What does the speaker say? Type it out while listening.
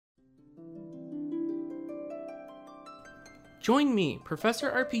Join me,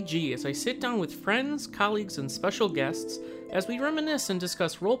 Professor RPG, as I sit down with friends, colleagues, and special guests as we reminisce and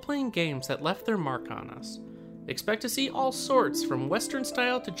discuss role-playing games that left their mark on us. Expect to see all sorts, from Western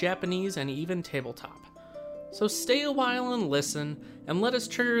style to Japanese and even tabletop. So stay a while and listen, and let us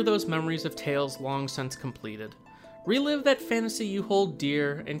trigger those memories of tales long since completed. Relive that fantasy you hold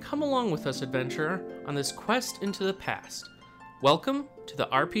dear, and come along with us, adventurer, on this quest into the past. Welcome to the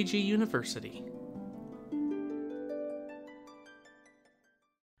RPG University.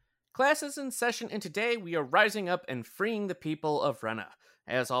 Class is in session, and today we are rising up and freeing the people of Renna.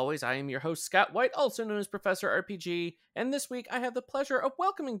 As always, I am your host, Scott White, also known as Professor RPG, and this week I have the pleasure of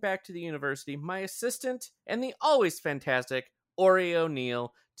welcoming back to the university my assistant and the always fantastic Auri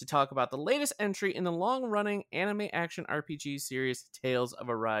O'Neill to talk about the latest entry in the long-running anime action RPG series Tales of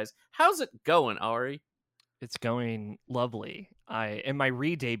Arise. How's it going, Auri? It's going lovely. In my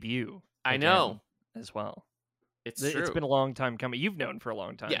re-debut I know. as well. It's true. It's been a long time coming. You've known for a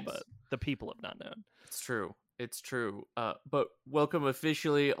long time, Yes. but the people have not known. It's true. It's true. But welcome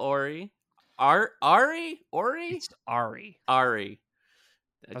officially, Auri. Auri? It's Auri. Auri.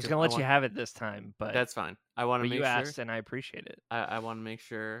 I was going to let you have it this time, but that's fine. I want to make you sure. asked, and I appreciate it. I want to make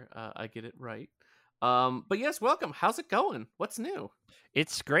sure I get it right. But yes, welcome. How's it going? What's new?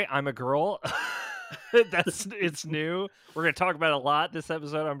 It's great. I'm a girl. It's new. We're gonna talk about it a lot this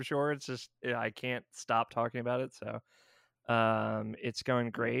episode, I'm sure. It's just I can't stop talking about it. So it's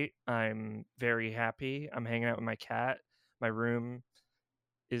going great. I'm very happy. I'm hanging out with my cat. My room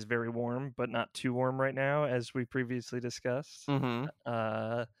is very warm, but not too warm right now, as we previously discussed. Mm-hmm.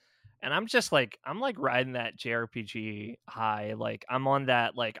 And I'm just I'm riding that JRPG high. Like I'm on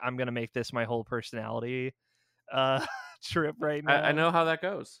that, I'm gonna make this my whole personality trip right now. I know how that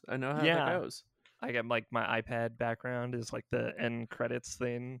goes. That goes. I got my iPad background is the end credits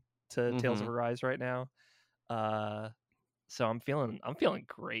thing to Tales of Arise right now. So I'm feeling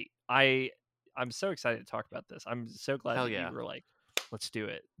great. I'm so excited to talk about this. I'm so glad you were like, let's do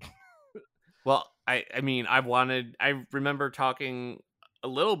it. Well, I mean, I remember talking a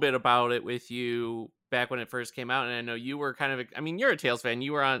little bit about it with you back when it first came out, and I know you were kind of, I mean, you're a Tales fan.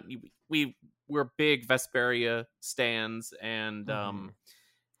 You were we were big Vesperia stans, and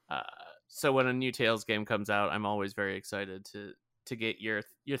so when a new Tales game comes out, I'm always very excited to get your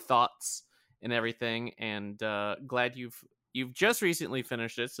thoughts and everything. And glad you've just recently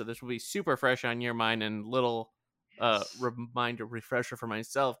finished it, so this will be super fresh on your mind and little reminder refresher for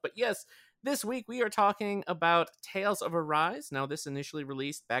myself. But yes, this week we are talking about Tales of Arise. Now, this initially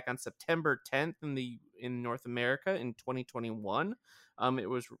released back on September 10th in North America in 2021. It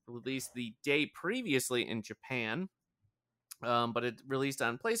was released the day previously in Japan. But it released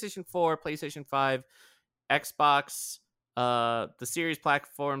on PlayStation 4, PlayStation 5, Xbox, the series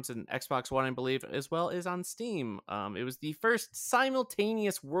platforms, and Xbox One, I believe, as well as on Steam. It was the first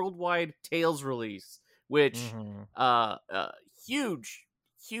simultaneous worldwide Tales release, which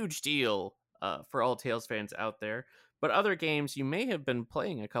huge deal for all Tales fans out there. But other games you may have been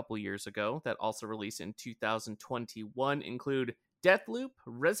playing a couple years ago that also released in 2021 include Deathloop,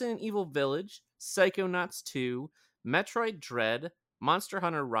 Resident Evil Village, Psychonauts 2, Metroid Dread, Monster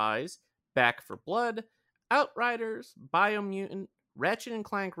Hunter Rise, Back 4 Blood, Outriders, Biomutant, Ratchet &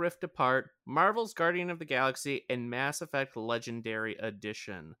 Clank Rift Apart, Marvel's Guardian of the Galaxy, and Mass Effect Legendary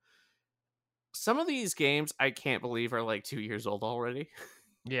Edition. Some of these games I can't believe are 2 years old already.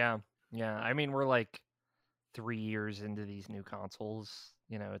 Yeah. I mean, we're 3 years into these new consoles.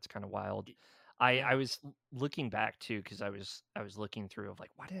 It's kind of wild. I was looking back too, because I was looking through of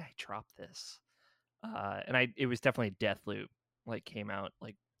why did I drop this? And it was definitely Deathloop, came out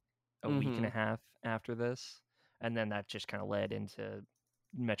a week and a half after this, and then that just kind of led into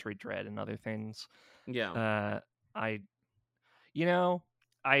Metroid Dread and other things. Yeah. I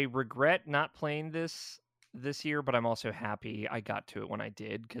regret not playing this year, but I'm also happy I got to it when I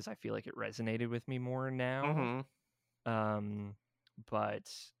did, because I feel like it resonated with me more now.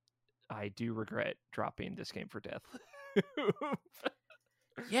 But I do regret dropping this game for Deathloop.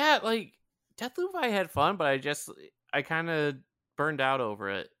 Yeah, Deathloop, I had fun, but I kind of burned out over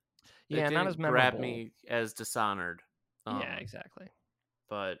it. Yeah, it not as memorable. Grab me as Dishonored. Yeah, exactly.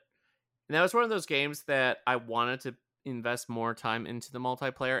 But that was one of those games that I wanted to invest more time into the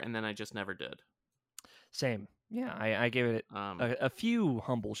multiplayer, and then I just never did. Same. Yeah, I gave it a few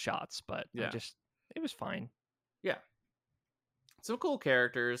humble shots, but yeah. It was fine. Yeah. Some cool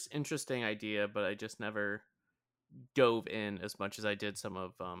characters, interesting idea, but I just never dove in as much as I did some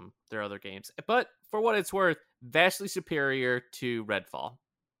of their other games. But for what it's worth, vastly superior to Redfall.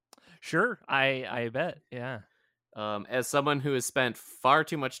 Sure, I bet, yeah. As someone who has spent far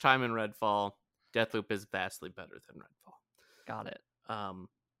too much time in Redfall, Deathloop is vastly better than Redfall. Got it. Um,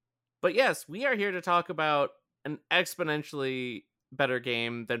 but yes, we are here to talk about an exponentially better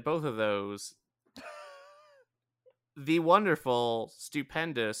game than both of those. The wonderful,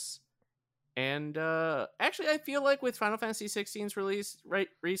 stupendous, and actually, I feel like with Final Fantasy 16's release right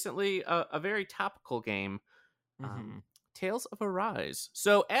recently, a very topical game, um, Mm-hmm. Tales of Arise.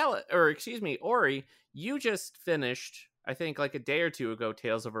 So, Ori, you just finished, I think, like a day or two ago,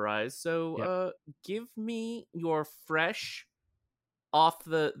 Tales of Arise. So, Yep. give me your fresh, off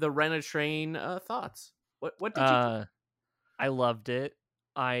the rent a train thoughts. What did you think? I loved it.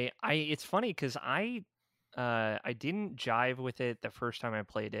 It's funny because I didn't jive with it the first time I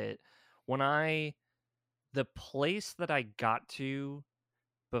played it. When the place that I got to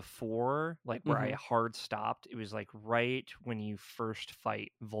before, like where I Mm-hmm. hard stopped, it was like right when you first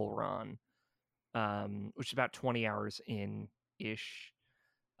fight Volron, which is about 20 hours in ish.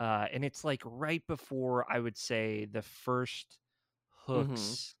 And it's like right before I would say the first Mm-hmm.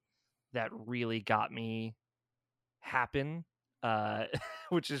 hooks that really got me happen, uh,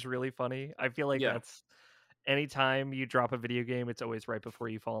 which is really funny. I feel like Yeah. that's anytime you drop a video game, it's always right before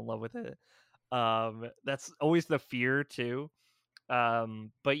you fall in love with it. That's always the fear too.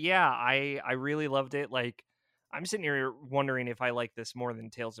 But yeah, I really loved it. Like, I'm sitting here wondering if I like this more than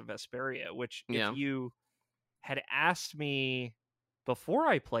Tales of Vesperia, which if Yeah. you had asked me before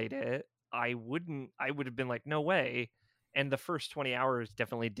I played it, I would have been like, no way. And the first 20 hours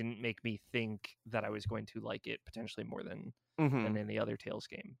definitely didn't make me think that I was going to like it potentially more Mm-hmm. than any other Tales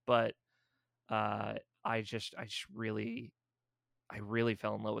game. But uh I just really I really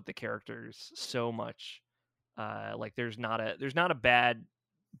fell in love with the characters so much. Like there's not a bad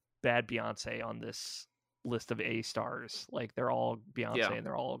Beyonce on this list of A stars. Like they're all Yeah. Beyonce and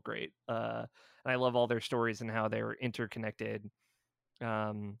they're all great. And I love all their stories and how they're interconnected.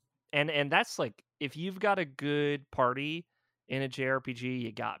 Um, and that's like if you've got a good party in a JRPG,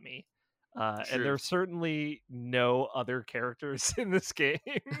 you got me. And Truth. there's certainly no other characters in this game,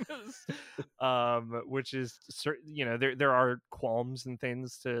 which is you know there are qualms and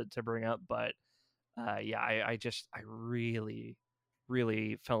things to bring up, but yeah, I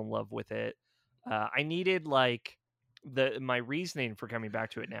really fell in love with it. I needed like the my reasoning for coming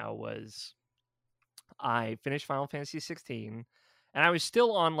back to it now was I finished Final Fantasy 16 and I was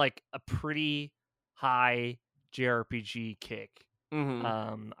still on like a pretty high JRPG kick.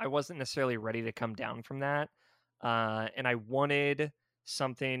 Mm-hmm. I wasn't necessarily ready to come down from that. And I wanted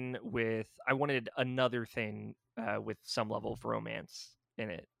I wanted another thing with some level of romance in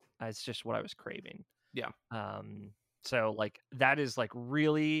it. It's just what I was craving. Yeah. Um, so like that is like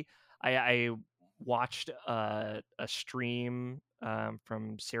really, I watched a stream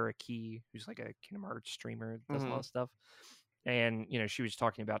from Sarah Key, who's like a Kingdom Hearts streamer, that does a lot Mm-hmm. of stuff, and you know she was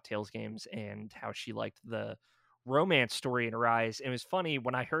talking about Tales games and how she liked the romance story in Arise. And it was funny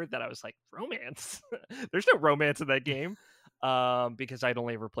when I heard that I was like, romance? There's no romance in that game, because I'd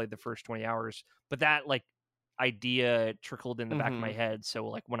only ever played the first 20 hours. But that like idea trickled in the back of my Mm-hmm. head. So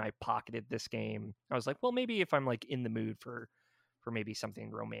like when I pocketed this game, I was like, well, maybe if I'm like in the mood for maybe something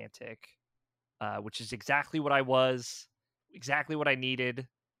romantic, which is exactly what I was, exactly what I needed,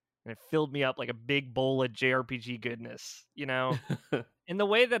 and it filled me up like a big bowl of JRPG goodness, you know, in the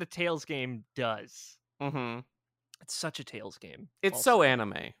way that a Tales game does. Mm-hmm. It's such a Tales game. It's so Also,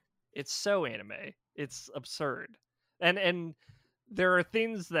 anime. it's so anime. It's absurd, and there are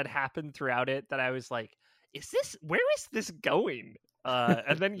things that happen throughout it that I was like, is this where is this going?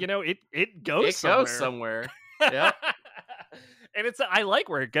 And then you know it goes It goes somewhere. somewhere. Yep. And it's I like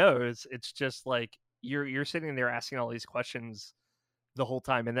where it goes. It's just like you're sitting there asking all these questions the whole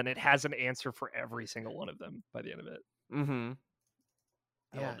time, and then it has an answer for every single one of them by the end of it. Mm-hmm.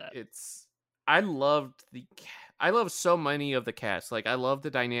 I Yeah, love that. I loved I love so many of the cast. Like I love the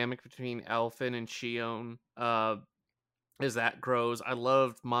dynamic between Elfin and Shion. As that grows. I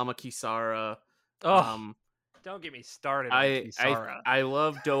loved Mama Kisara. Oh, Um don't get me started on I I Kisara. I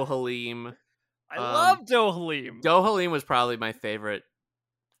love Dohalim. I love Dohalim. Dohalim was probably my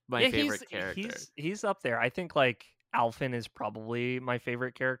Yeah, favorite character. he's up there. I think like Alphen is probably my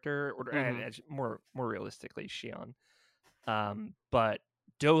favorite character, or Mhm. more realistically, Shion. But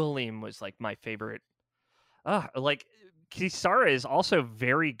Dohalim was like my favorite. Like Kisara is also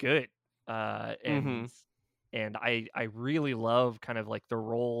very good. Uh, and Mhm. and I really love kind of like the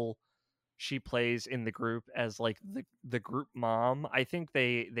role she plays in the group as like the group mom. I think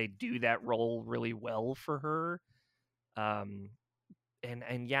they do that role really well for her. Um,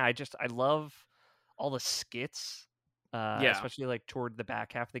 and yeah, I love all the skits, Yeah. especially like toward the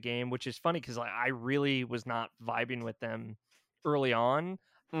back half of the game, which is funny because I really was not vibing with them early on,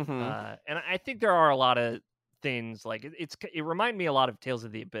 Mhm. and I think there are a lot of things like it reminded me a lot of Tales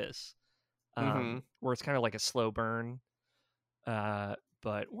of the Abyss, Mhm. where it's kind of like a slow burn.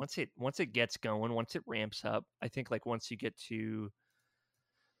 But once it gets going, once it ramps up, I think like once you get to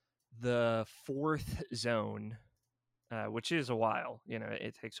the fourth zone, which is a while,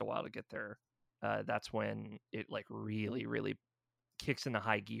 it takes a while to get there. That's when it like really, really kicks into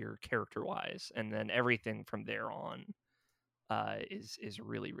high gear character wise, and then everything from there on is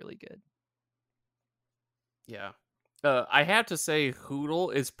really, really good. Yeah. I have to say, Hootle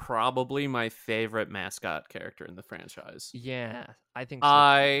is probably my favorite mascot character in the franchise. Yeah, I think so too.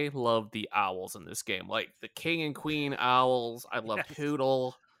 I love the owls in this game, like the king and queen owls. I loved Yes,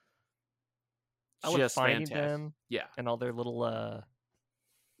 Hootle. I love Just finding fantastic. them Yeah. and all their little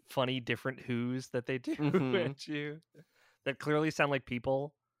funny different who's that they do Mhm. at you that clearly sound like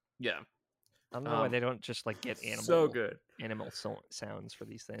people. Yeah. I don't know why Um they don't just like get so good. animal sounds for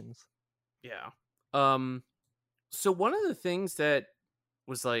these things. Yeah. Um so one of the things that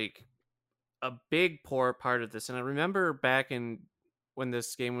was like a big poor part of this, and I remember back in when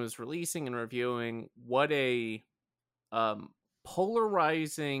this game was releasing and reviewing, what a um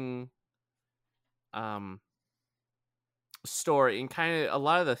polarizing um story, and kind of a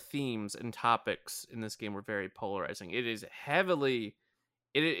lot of the themes and topics in this game were very polarizing. It is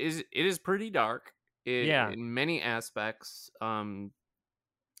pretty dark Yeah, in many aspects,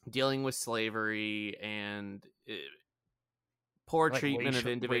 dealing with slavery and poor like treatment of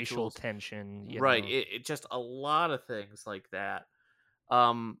racial individuals. tension. Right, it just a lot of things like that.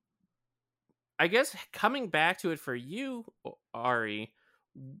 um I guess coming back to it for you, Ari,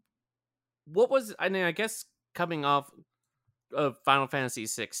 what was, I mean, I guess coming off of Final Fantasy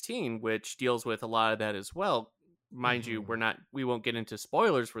 16, which deals with a lot of that as well. Mind you, Hmm. we won't get into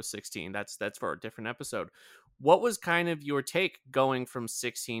spoilers for 16. That's for a different episode. What was kind of your take going from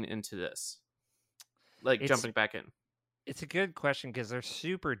 16 into this? Like It's jumping back in. it's a good question because they're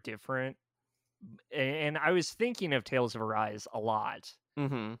super different, and I was thinking of Tales of Arise a lot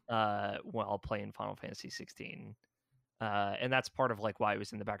Mhm. while playing Final Fantasy 16. And that's part of like why it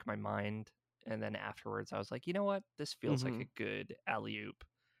was in the back of my mind. And then afterwards, I was like, you know what? This feels like Mhm. a good alley oop.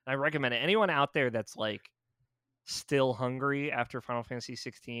 I recommend it. Anyone out there that's like still hungry after Final Fantasy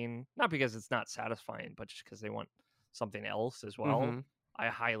 16, not because it's not satisfying, but just because they want something else as well, Mhm. I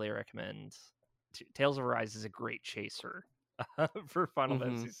highly recommend. Tales of Arise is a great chaser for Final Mhm.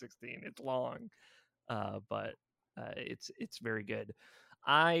 Fantasy 16. It's long, but it's very good.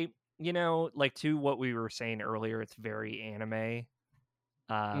 I like to what we were saying earlier, it's very anime,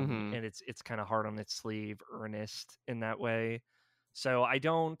 Mhm. and it's kind of hard on its sleeve, earnest in that way. So I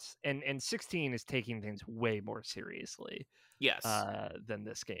don't, and 16 is taking things way more seriously Yes. than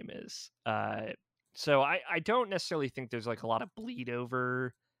this game is. So I don't necessarily think there's like a lot of bleed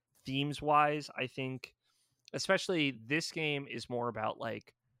over themes wise. I think especially this game is more about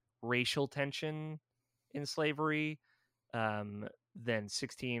like racial tension in slavery than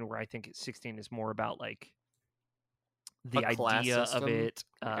 16, where I think 16 is more about like A the class idea of system, it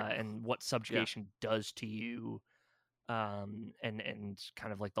like a and what yeah. subjugation does to you, and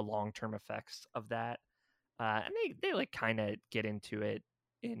kind of like the long-term effects of that. And they like kind of get into it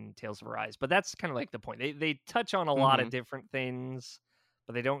in Tales of Arise, but that's kind of like the point. They touch on a lot of Mhm. different things,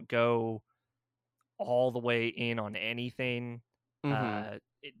 but they don't go all the way in on anything. Mhm.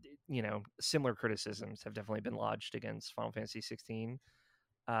 Similar criticisms have definitely been lodged against Final Fantasy 16.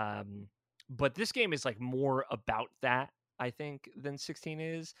 Um, but this game is like more about that, I think, than 16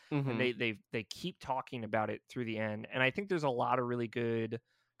 is, and Mhm. they keep talking about it through the end. And I think there's a lot of really good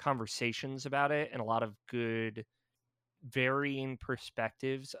conversations about it, and a lot of good varying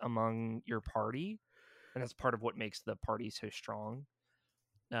perspectives among your party, and that's part of what makes the party so strong.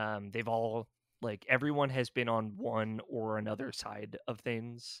 They've all like everyone has been on one or another side of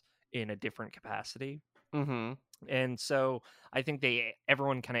things in a different capacity. Mhm. And so I think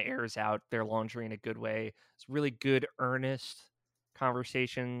everyone kind of airs out their laundry in a good way. It's really good, earnest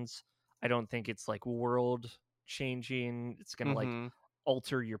conversations. I don't think it's like world changing. It's gonna like Mhm.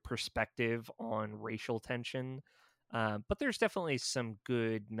 alter your perspective on racial tension. But there's definitely some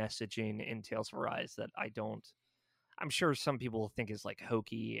good messaging in Tales of Arise that I don't. I'm sure some people think is like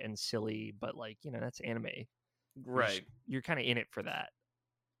hokey and silly, but like that's anime. Right. You're kind of in it for that.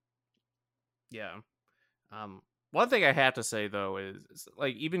 Yeah. One thing I have to say though is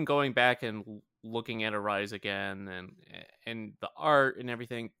like even going back and looking at Arise again, and the art and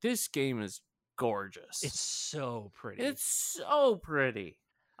everything, this game is It's gorgeous. so pretty. It's so pretty.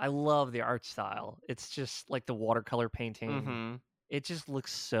 I love the art style. It's just like the watercolor painting. Mhm. It just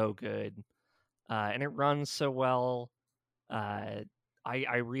looks so good, and it runs so well. Uh,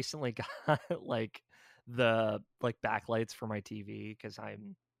 I recently got like the like backlights for my TV because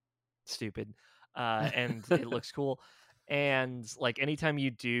I'm stupid, and it looks cool. And like anytime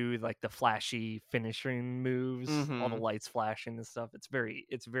you do like the flashy finishing moves, all the Mm-hmm. lights flashing and stuff, it's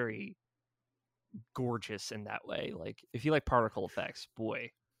very gorgeous in that way. Like if you like particle effects,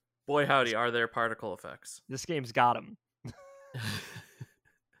 boy, Boy, this, howdy, are there particle effects? this game's got them.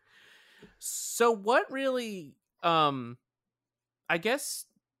 So what really, I guess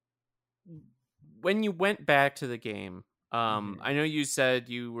when you went back to the game, I know you said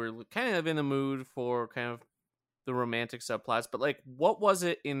you were kind of in the mood for kind of the romantic subplots, but like what was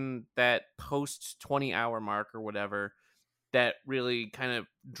it in that post 20-hour mark or whatever that really kind of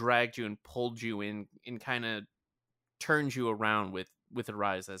dragged you and pulled you in and kind of turned you around with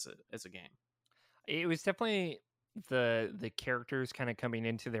Arise as a game? It was definitely the characters kind of coming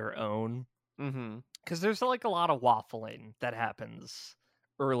into their own Mhm. because there's like a lot of waffling that happens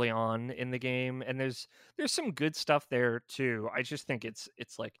early on in the game, and there's some good stuff there too. I just think it's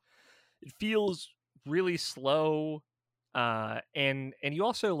like it feels really slow, and you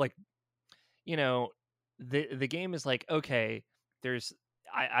also like, you know, the game is like, okay, there's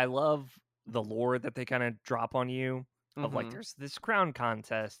I love the lore that they kind of drop on you of like Mhm. there's this crown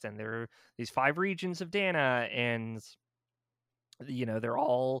contest and there are these 5 regions of Dana, and they're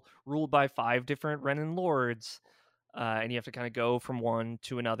all ruled by 5 different Renan lords, and you have to kind of go from one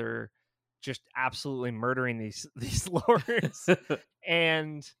to another, just absolutely murdering these these lords.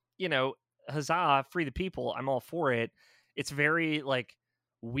 And you know, huzzah, free the people! I'm all for it. It's very like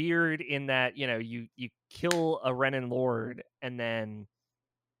weird in that you kill a Renan lord, and then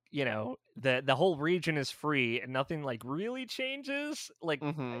the whole region is free, and nothing like really changes, like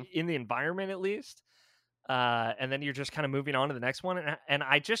Mhm. in the environment at least. And then you're just kind of moving on to the next one, and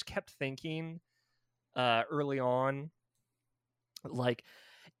I just kept thinking early on, like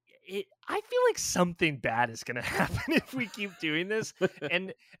I feel like something bad is going to happen if we keep doing this.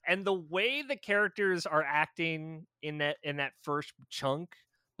 And the way the characters are acting in that first chunk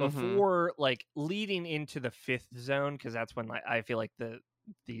Mhm. before like leading into the 5th zone, because that's when like I feel like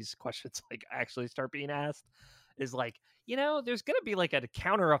these questions like actually start being asked, is like, there's going to be like a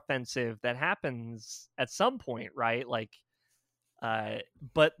counteroffensive that happens at some point, right? Like uh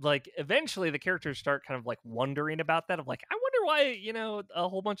but like eventually the characters start kind of like wondering about that, of like, I wonder why a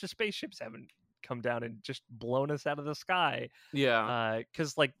whole bunch of spaceships haven't come down and just blown us out of the sky, Yeah.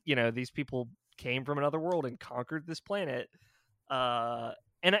 because like these people came from another world and conquered this planet. uh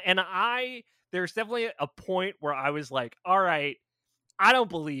and I there's definitely a point where I was like, all right, I don't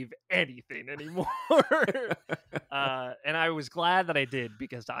believe anything anymore. And I was glad that I did,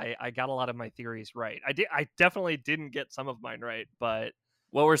 because I got a lot of my theories right. I definitely didn't get some of mine right, but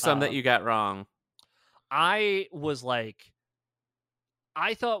What were some that um, you got wrong? I was like,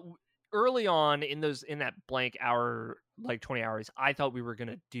 I thought early on in that blank hour, like 20 hours, I thought we were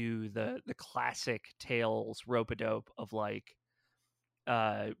gonna do the classic Tales rope a dope of like,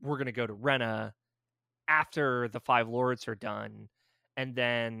 we're gonna go to Rena after the 5 lords are done, and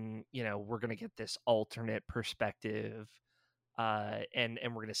then we're gonna get this alternate perspective, and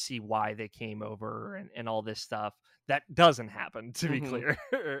we're gonna see why they came over, and all this stuff that doesn't happen, to be Mhm. clear.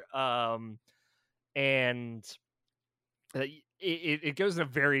 And it goes in a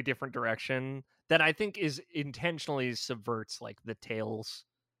very different direction that I think is intentionally subverts like the Tales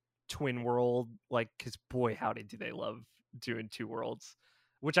twin world, like, because boy howdy do they love doing 2 worlds,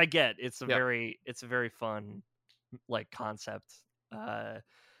 which I get. Yep. It's a very fun like concept, uh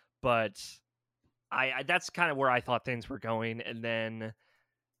but I that's kind of where I thought things were going. And then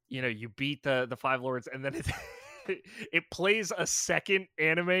you beat the 5 lords, and then it it plays a second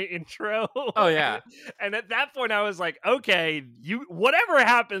anime intro. Oh and, yeah. and at that point I was like, okay, you whatever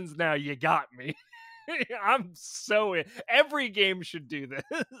happens now, you got me. I'm so in. Every game should do this.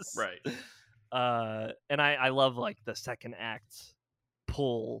 Right. And I love like the second act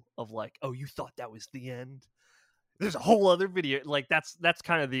pull of like, oh, you thought that was the end? There's a whole other video. Like that's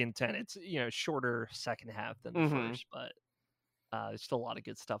kind of the intent. It's shorter second half than the Mhm. first, but there's still a lot of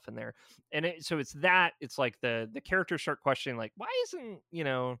good stuff in there. And so it's like the characters start questioning like, why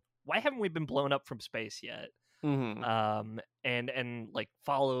haven't we been blown up from space yet? Mhm. And like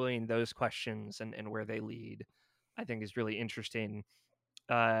following those questions and where they lead, I think is really interesting.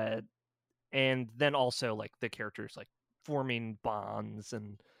 uh and then also like the characters like forming bonds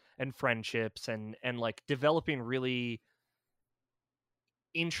and friendships, and like developing really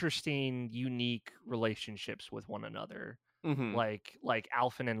interesting, unique relationships with one another, Mhm. like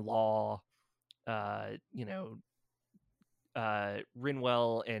Alphen and Law, uh you know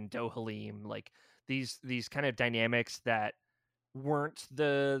Rinwell and Dohalim, like these kind of dynamics that weren't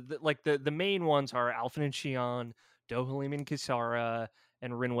the main ones are Alphen and Shion, Dohalim and Kisara,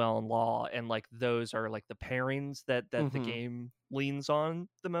 and Rinwell and Law, and like those are like the pairings that the Mm-hmm. game leans on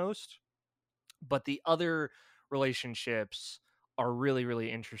the most. But the other relationships are really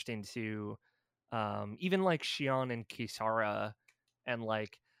really interesting too. Even like Shion and Kisara, and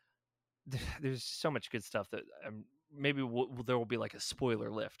like there's so much good stuff that maybe there will be like a spoiler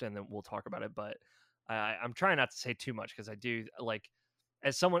lift and then we'll talk about it. But I'm trying not to say too much because I do like,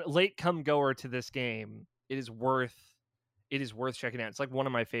 as someone late come goer to this game, it is worth checking out. It's like one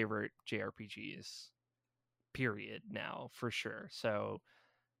of my favorite JRPGs period now for sure. So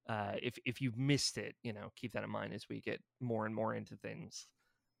if you've missed it, keep that in mind as we get more and more into things.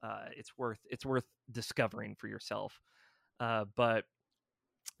 It's worth discovering for yourself. But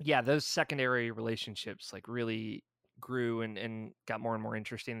yeah, those secondary relationships like really grew and got more and more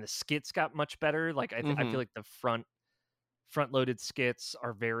interesting. The skits got much better. Like I Mm-hmm. feel like the front loaded skits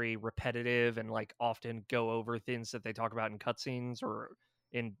are very repetitive and like often go over things that they talk about in cutscenes or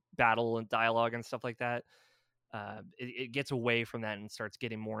in battle and dialogue and stuff like that. It gets away from that and starts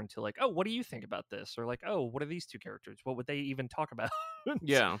getting more into like, oh, what do you think about this? Or like, oh, what are these two characters? What would they even talk about?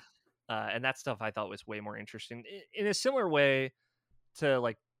 Yeah. And that stuff I thought was way more interesting. In a similar way to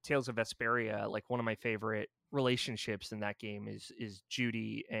like Tales of Vesperia, like one of my favorite relationships in that game is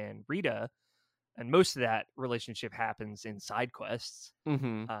Judy and Rita, and most of that relationship happens in side quests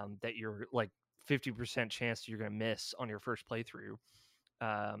Mm-hmm. that you're like 50% chance you're going to miss on your first playthrough.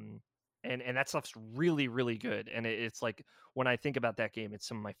 Um, and that stuff's really really good, and it's like when I think about that game, it's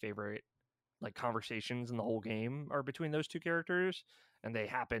some of my favorite like conversations in the whole game are between those two characters, and they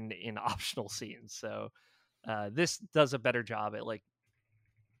happen in optional scenes. So this does a better job at like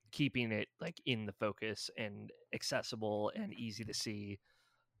keeping it like in the focus and accessible and easy to see.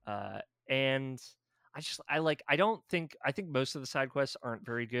 Uh, and I think most of the side quests aren't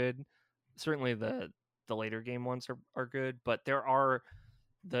very good. Certainly the later game ones are good, but there are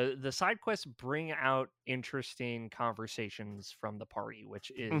the side quests bring out interesting conversations from the party,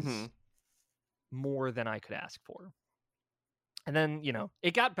 which Mm-hmm. is more than I could ask for. And then,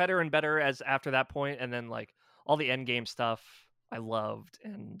 it got better and better as after that point, and then like all the end game stuff I loved,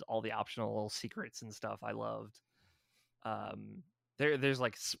 and all the optional secrets and stuff I loved. There's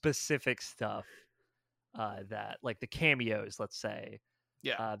like specific stuff that like the cameos, let's say,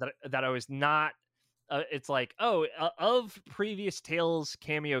 Yeah. that I was not. It's like, oh, of previous Tales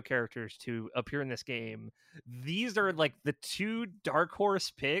cameo characters to appear in this game, these are like the two dark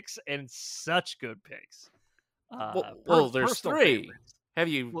horse picks and such good picks. Well, there's Personal three. favorites. Have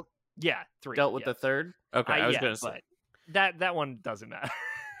you Well, yeah, three. dealt with the Yes, third? Okay, I was yeah, gonna say but that one doesn't matter.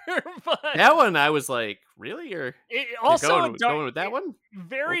 But that one. I was like, really? You're also a going with that one?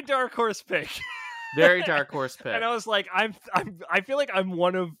 very Okay. dark horse pick. Very dark horse And pick. I was like, I feel like I'm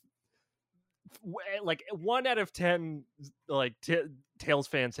one of like 1 out of 10 like Tales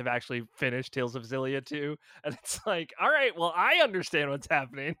fans have actually finished Tales of Xillia 2, and it's like, all right, well, I understand what's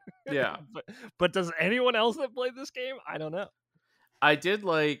happening. Yeah. but does anyone else that played this game? I don't know. I did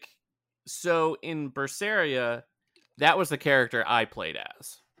like, so in Berseria, that was the character I played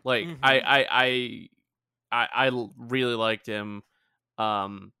as. Like Mm-hmm. I really liked him.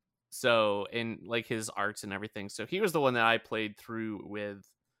 So in like his arts and everything. So he was the one that I played through with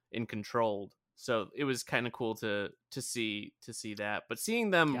in Controlled. So it was kind of cool to see that. But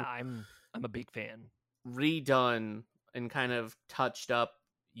seeing them Yeah, I'm a big fan. redone and kind of touched up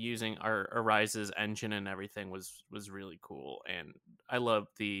using our Arise's engine and everything was really cool, and I love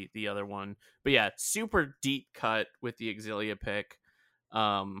the other one. But yeah, super deep cut with the Exilia pick.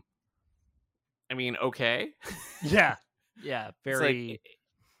 I mean, okay. Yeah, It's like, very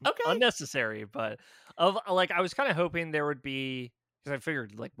okay. unnecessary, but of like I was kind of hoping there would be, because I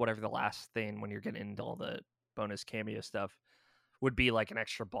figured like whatever the last thing when you're getting into all the bonus cameo stuff would be like an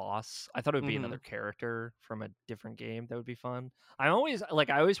extra boss. I thought it would be Mm-hmm. another character from a different game that would be fun. I always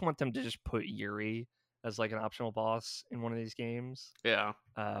want them to just put Yuri as like an optional boss in one of these games. Yeah,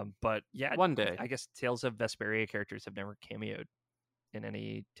 But yeah, one day. I guess Tales of Vesperia characters have never cameoed in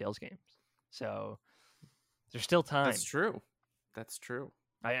any Tales games, so there's still That's time. true. That's true.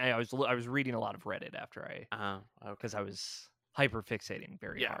 I was reading a lot of Reddit after because Okay. I was hyper fixating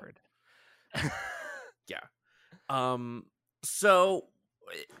very Yeah. hard. Yeah. Um. So,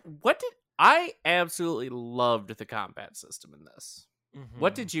 what did I absolutely loved the combat system in this?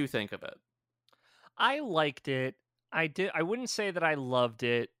 What Mm-hmm. did you think of it? I liked it. I wouldn't say that I loved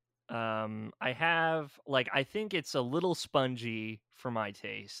it. I think it's a little spongy for my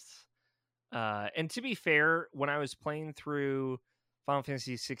tastes. And to be fair, when I was playing through Final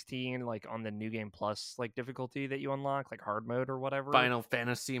Fantasy 16 like on the New Game Plus like difficulty that you unlock, like hard mode or whatever. Final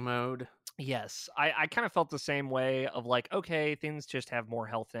Fantasy mode. Yes, I kind of felt the same way of like, okay, things just have more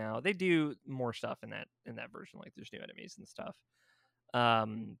health now. They do more stuff in that version, like there's new enemies and stuff.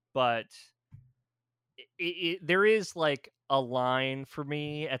 But there is like a line for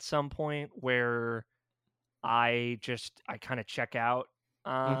me at some point where I kind of check out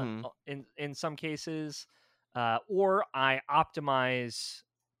Mm-hmm. in some cases, or I optimize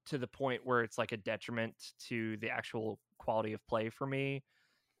to the point where it's like a detriment to the actual quality of play for me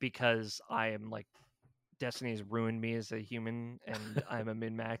because I am like Destiny has ruined me as a human and I'm a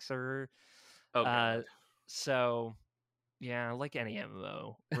min maxer. Oh Uh, god. so yeah, like any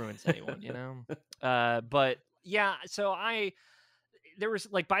MMO ruins anyone, you know. But yeah, so there was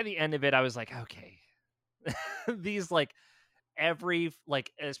like by the end of it, I was like, okay, these like every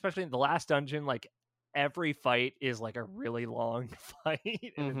like especially in the last dungeon, like every fight is like a really long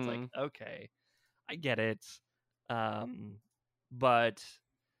fight, and it's like Mm-hmm. okay, I get it. Um, but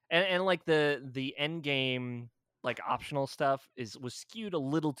and like the end game like optional stuff was skewed a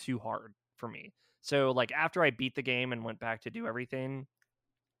little too hard for me. So like after I beat the game and went back to do everything,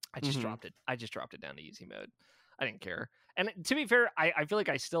 I just Mm-hmm. dropped it. I just dropped it down to easy mode. I didn't care. And to be fair, I feel like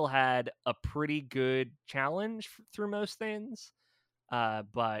I still had a pretty good challenge through most things.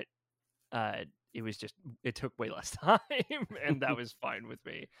 But uh, it was just it took way less time, and that was fine with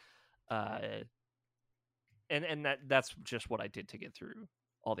me. Uh, and that's just what I did to get through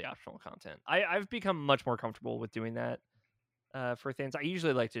all the optional content. I've become much more comfortable with doing that for things. I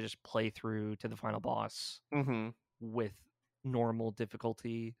usually like to just play through to the final boss Mm-hmm. with normal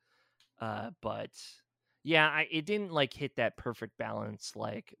difficulty. But yeah, it didn't like hit that perfect balance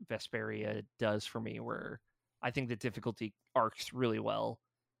like Vesperia does for me, where I think the difficulty arcs really well,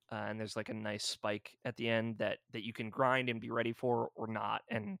 and there's like a nice spike at the end that you can grind and be ready for or not,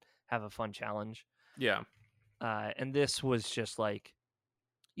 and have a fun challenge. Yeah. And this was just like,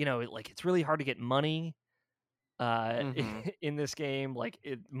 it's really hard to get money Mm-hmm. in this game. Like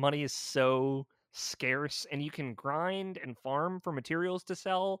money is so scarce, and you can grind and farm for materials to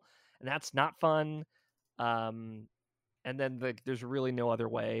sell, and that's not fun. Um, and then there's really no other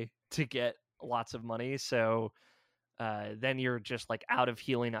way to get lots of money. So then you're just like out of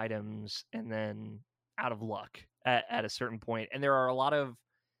healing items and then out of luck at a certain point. And there are a lot of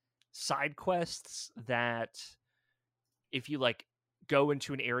side quests that if you like go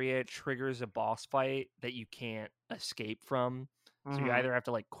into an area, it triggers a boss fight that you can't escape from. So you Mm-hmm. either have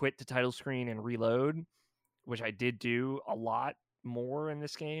to like quit the title screen and reload, which I did do a lot more in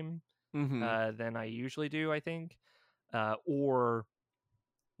this game Mm-hmm. than I usually do, I think. Or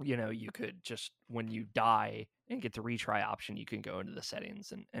you could just when you die and get the retry option, you can go into the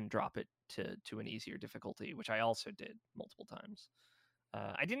settings and drop it to an easier difficulty, which I also did multiple times.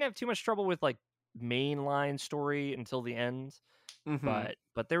 I didn't have too much trouble with like mainline story until the end, Mm-hmm.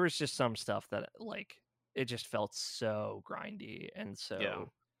 but there was just some stuff that like it just felt so grindy and Yeah.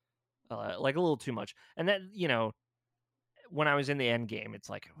 so like a little too much. And that when I was in the end game, it's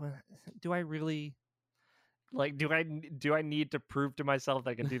like, well, do I really like do I need to prove to myself that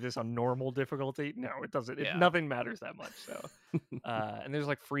I can do this on normal difficulty? No, it doesn't. Yeah. Nothing matters that much. So, and there's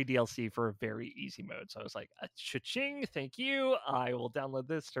like free DLC for a very easy mode. So I was like, cha-ching, thank you. I will download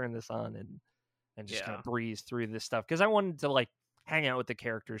this, turn this on, and just kind Yeah. of breeze through this stuff because I wanted to like hang out with the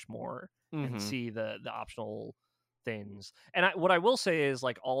characters more and Mm-hmm. see the optional things. And what I will say is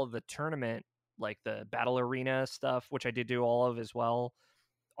like all of the tournament, like the battle arena stuff, which I did do all of as well,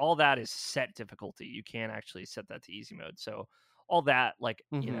 all that is set difficulty. You can't actually set that to easy mode. So all that, like,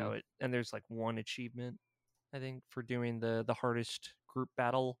 Mm-hmm. and there's like one achievement, I think, for doing the hardest group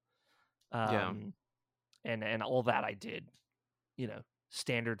battle. Yeah. Um, and all that I did,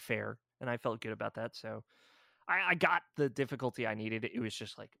 standard fare, and I felt good about that. So I got the difficulty I needed. It was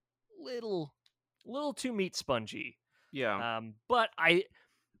just like little too meat spongy. Yeah. But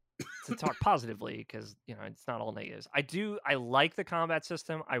to talk positively because it's not all negatives. I like the combat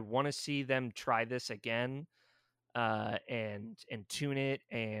system. I want to see them try this again, and tune it.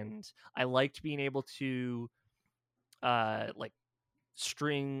 And I liked being able to like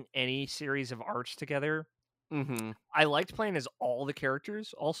string any series of arts together. Mm-hmm. I liked playing as all the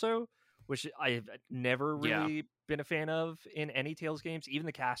characters also, which I've never Yeah. really been a fan of in any Tales games. Even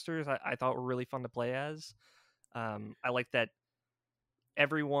the casters I thought were really fun to play as. I like that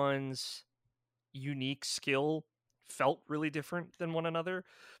everyone's unique skill felt really different than one another.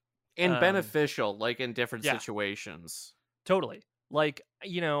 And beneficial, like in different Yeah, situations. totally. Like, I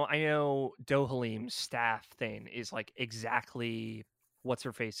know Dohalim's staff thing is like exactly what's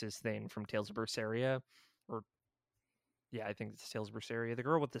her face's thing from Tales of Berseria, or Yeah, I think it's Tales of Berseria. The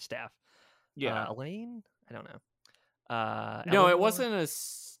girl with the staff. Yeah. Elaine? I don't know. No, it Eleanor? wasn't a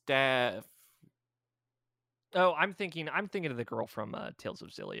staff. Oh, I'm thinking of the girl from Tales of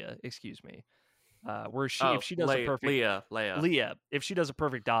Xillia. Excuse me. Where if Oh, she does a perfect Leia. Leah, if she does a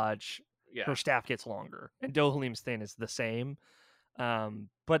perfect dodge, her Yeah. staff gets longer. And Dohalim's thing is the same.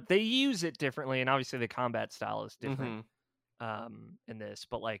 But they use it differently, and obviously the combat style is different Mm-hmm. in this.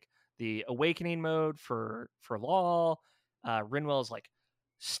 But like the awakening mode for Law, Rinwell's like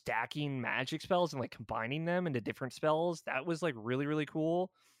stacking magic spells and like combining them into different spells. That was like really, really cool.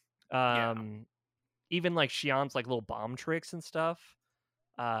 Yeah. Even like Xian's like little bomb tricks and stuff.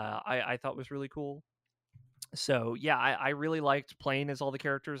 I thought was really cool. So yeah, I really liked playing as all the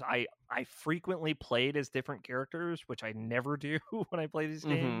characters. I frequently played as different characters, which I never do when I play these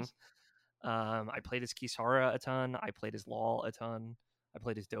Mm-hmm. games. I played as Kisara a ton. I played as Law a ton. I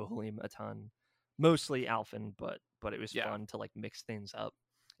played as Dohalim a ton. Mostly Alphen, but it was Yeah. fun to like mix things up.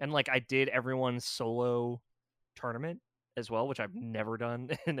 And like I did everyone's solo tournament as well, which I've never done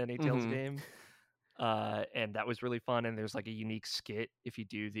in any Tales Mm-hmm. game. And that was really fun. And there's like a unique skit if you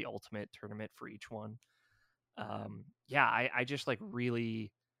do the ultimate tournament for each one. Yeah, I just like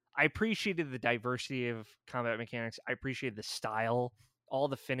really I appreciated the diversity of combat mechanics. I appreciated the style, all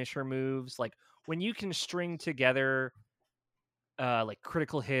the finisher moves. Like when you can string together like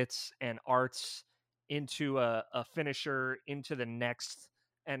critical hits and arts into a finisher, into the next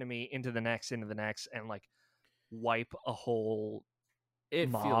enemy, into the next, and like wipe a whole It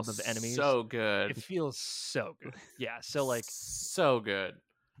mob feels of enemies. so It good. feels so good. Yeah. So like So good.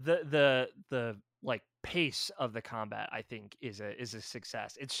 the like pace of the combat I think is a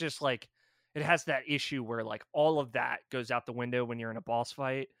success. It's just like it has that issue where like all of that goes out the window when you're in a boss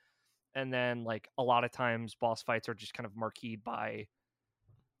fight, and then like a lot of times boss fights are just kind of marqueed by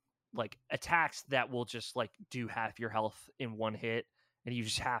like attacks that will just like do half your health in one hit and you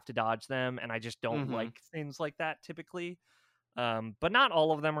just have to dodge them, and I just don't Mm-hmm. like things like that typically. But not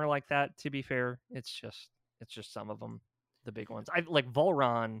all of them are like that, to be fair. It's just some of them, the big ones. I like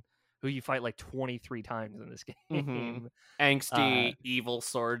Volron, who you fight like 23 times in this Mm-hmm. game. Uh Angsty evil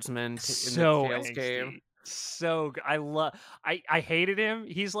swordsman in the so Tales game. angsty. So I love I hated him.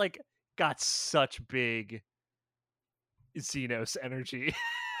 He's like got such big Xenos energy.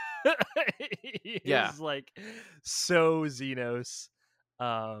 He Yeah. is like so Xenos.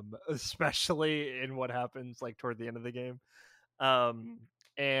 Especially in what happens like toward the end of the game. Um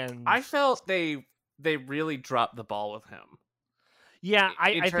and I felt they really dropped the ball with him. yeah, In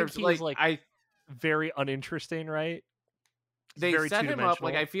I think terms of he is like like very uninteresting, right? He's they very set him up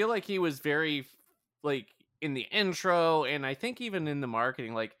like I two-dimensional. feel like he was very like in the intro and I think even in the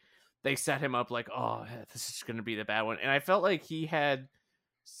marketing like they set him up like oh this is going to be the bad one and I felt like he had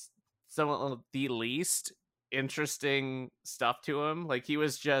s- some of the least interesting stuff to him like he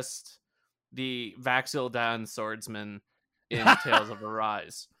was just the Vax'ildan swordsman in Tales of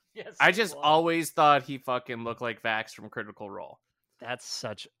Arise. Yes, I he just was. always thought he fucking looked like Vax from Critical Role. That's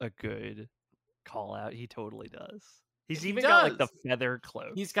such a good call out. He totally does. He's He even got like the does. feather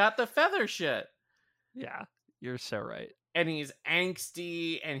cloak. He's got the feather shit. Yeah, you're so right. And he's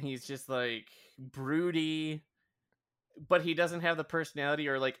angsty and he's just like broody, but he doesn't have the personality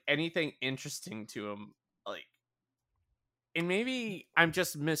or like anything interesting to him. Like, and maybe I'm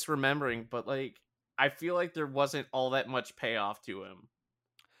just misremembering, but like, I feel like there wasn't all that much payoff to him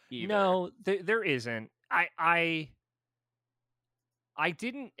either. No, there isn't. I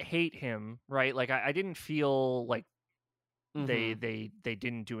didn't hate him, right? Like I didn't feel like Mm-hmm. they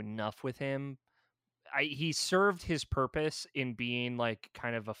didn't do enough with him. He served his purpose in being like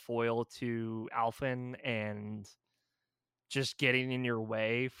kind of a foil to Alphen and just getting in your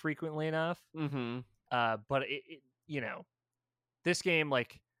way frequently enough. Mm-hmm. But you know, this game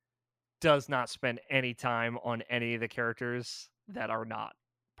like does not spend any time on any of the characters that are not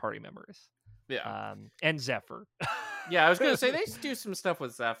party members. Yeah. And Zephyr. Yeah, I was gonna say they do some stuff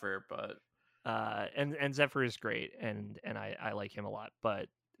with Zephyr, but And Zephyr is great, and I like him a lot. But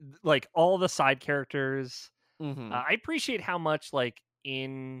like all the side characters, mm-hmm. I appreciate how much like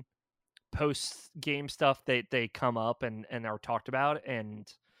in post game stuff they come up and are talked about,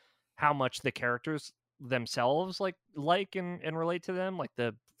 and how much the characters themselves like and relate to them, like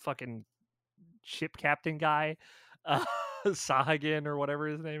the fucking ship captain guy, uh, Sahagan or whatever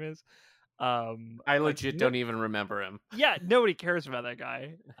his name is. I Like legit no, don't even remember him. yeah, nobody cares about that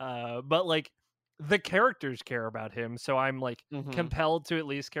guy. But like the characters care about him, so I'm like Mm-hmm. compelled to at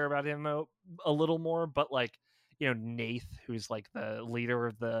least care about him a little more. But like, you know, Nath, who's like the leader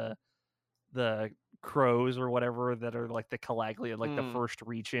of the crows or whatever that are like the Calaglia, like the Mm. first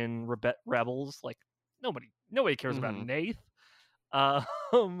reach in rebels, like Nobody cares about Mm-hmm. Nath.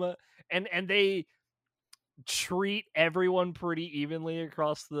 And they treat everyone pretty evenly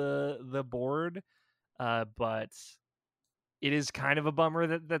across the board. But it is kind of a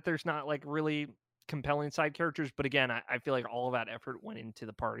bummer that there's not like really compelling side characters. But again, I feel like all of that effort went into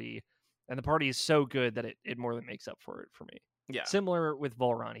the party, and the party is so good that it more than makes up for it for me. Yeah. Similar with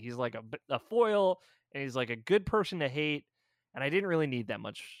Volron, he's like a foil, and he's like a good person to hate, and I didn't really need that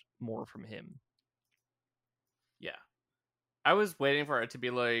much more from him. Yeah. I was waiting for it to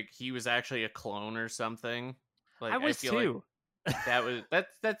be like he was actually a clone or something. I Like I was feel like too.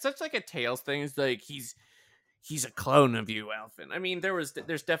 that's such like a Tails thing. It's like he's a clone of you, Alphen. I mean, there's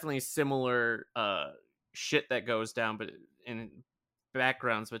definitely similar shit that goes down, but in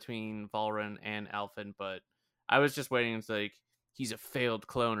backgrounds between Valren and Alphen. But I was just waiting. It's like he's a failed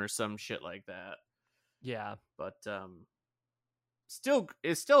clone or some shit like that. Yeah. But still,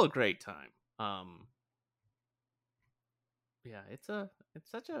 it's still a great time. Yeah, it's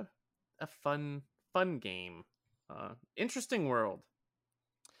such a fun game. Interesting world.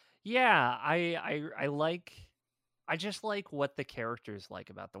 Yeah, I like I just like what the characters like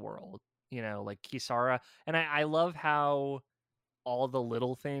about the world. You know, like Kisara. And I love how all the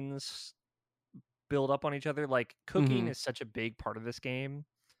little things build up on each other. Like cooking Mm-hmm. is such a big part of this game.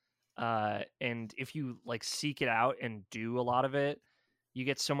 And if you like seek it out and do a lot of it, you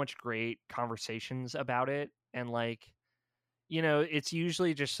get so much great conversations about it. And like, you know, it's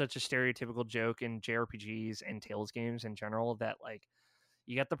usually just such a stereotypical joke in JRPGs and Tales games in general that like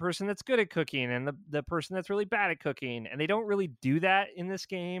you got the person that's good at cooking and the person that's really bad at cooking, and they don't really do that in this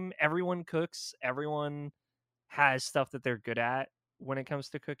game. Everyone cooks, everyone has stuff that they're good at when it comes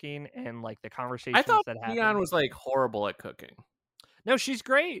to cooking, and like the I conversations thought that Leon happen. was like horrible at cooking. No, she's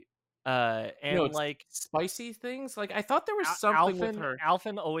great. No, And it's like spicy things. Like I thought there was something with her.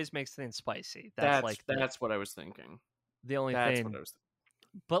 Alphen always makes things spicy. That's like That's what I was thinking. the only That's what thing. I was.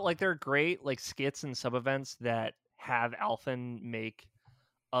 But like they're great like skits and sub events that have Alphen make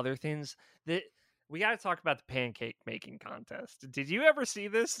other things. That we got to talk about the pancake making contest. Did you ever see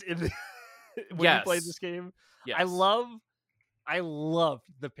this in when you played Yes. this game? I Yes. love I love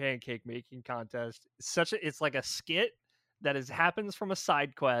the pancake making contest. It's like a skit that happens from a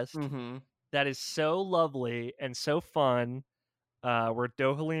side quest Mm-hmm. that is so lovely and so fun. Where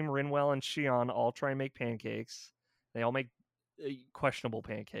Dohalim, Rinwell, and Shion all try and make pancakes. They all make questionable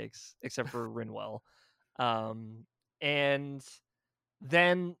pancakes, except for Rinwell. Um, and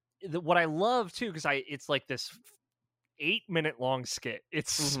then what I love too, because it's like this 8-minute long skit.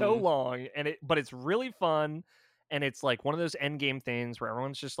 It's so Mm-hmm. long, but it's really fun, and it's like one of those end game things where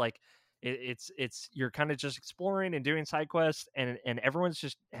everyone's just like, it's you're kind of just exploring and doing side quests, and everyone's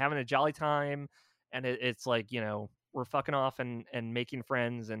just having a jolly time, and it's like, you know, we're fucking off and making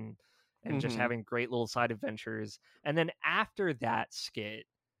friends and just Mm-hmm. having great little side adventures. And then after that skit,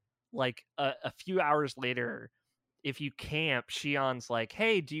 like a few hours later, if you camp, Shion's like,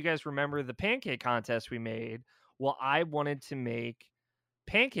 "Hey, do you guys remember the pancake contest we made? Well, I wanted to make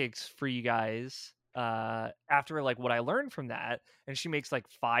pancakes for you guys after like what I learned from that." And she makes like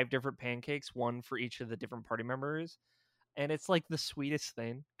 5 different pancakes, one for each of the different party members. And it's like the sweetest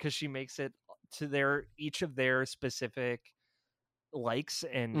thing because she makes it to their each of their specific likes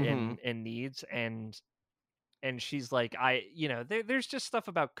Mm-hmm. and needs. And she's like, there's just stuff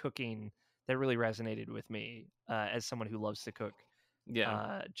about cooking that really resonated with me as someone who loves to cook.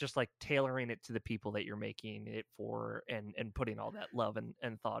 Yeah. Just like tailoring it to the people that you're making it for, and putting all that love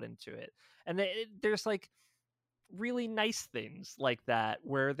and thought into it. And there's like really nice things like that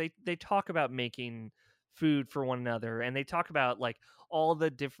where they talk about making food for one another, and they talk about like all the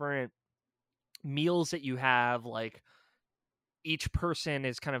different meals that you have, like each person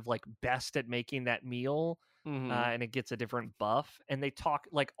is kind of like best at making that meal, Mm-hmm. and it gets a different buff. And they talk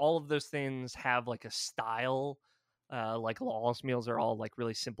like all of those things have like a style. Like Lawless meals are all like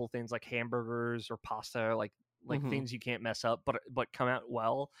really simple things like hamburgers or pasta, like Mm-hmm. things you can't mess up, but come out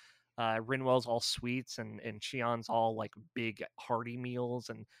well. Rinwell's all sweets, and Shion's all like big hearty meals,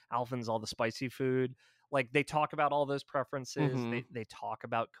 and Alphen's all the spicy food. Like they talk about all those preferences. Mm-hmm. They talk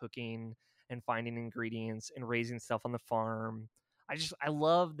about cooking and finding ingredients and raising stuff on the farm. I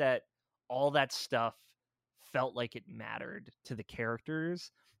love that all that stuff felt like it mattered to the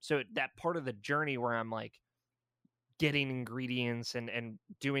characters. So that part of the journey where I'm like getting ingredients and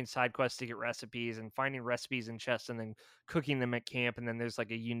doing side quests to get recipes and finding recipes in chests and then cooking them at camp, and then there's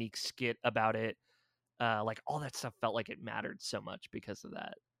like a unique skit about it. Like all that stuff felt like it mattered so much because of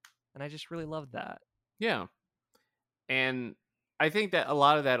that. And I just really loved that. Yeah. And I think that a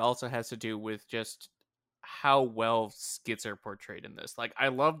lot of that also has to do with just how well skits are portrayed in this. Like I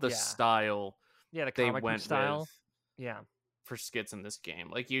love the Yeah. style Yeah, the they comic book went with style. Yeah. for skits in this game.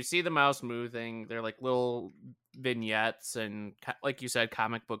 Like you see the mouse moving, they're like little vignettes and like you said,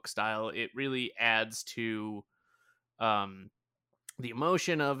 comic book style. It really adds to um the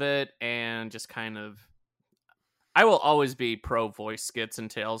emotion of it and just kind of I will always be pro voice skits in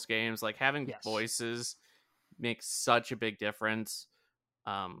Tales games. Like having Yes. voices makes such a big difference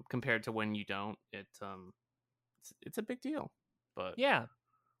compared to when you don't. It's a big deal. But Yeah.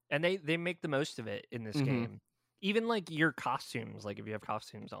 And they make the most of it in this mhm. game. Even like your costumes, like if you have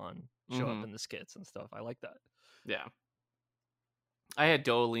costumes on, show up Mhm. in the skits and stuff. I like that. Yeah. I had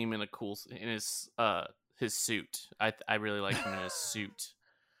Dolim in a cool in his suit. I really liked him in his suit.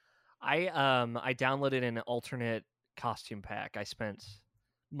 I downloaded an alternate costume pack. I spent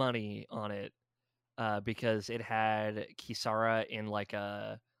money on it because it had Kisara in like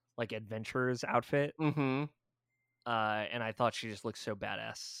a like adventurer's outfit. Mhm. And I thought she just looked so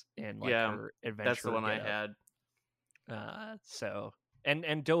badass in like Yeah. her That's the adventurer one I getup. had. So and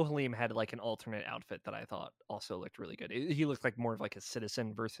Dohalim had like an alternate outfit that I thought also looked really good. He looked like more of like a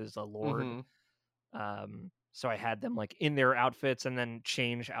citizen versus a lord. Mhm. So I had them like in their outfits and then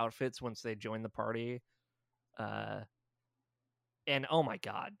change outfits once they joined the party. Uh, and oh my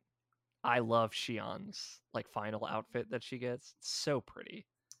god, I love Shion's like final outfit that she gets. It's so pretty.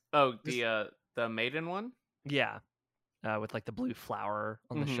 Oh, Just the maiden one? yeah, with like the blue flower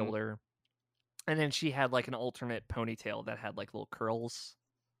on the Mhm. shoulder, and then she had like an alternate ponytail that had like little curls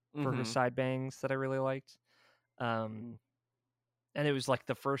for her Mhm. side bangs that I really liked. Um, and it was like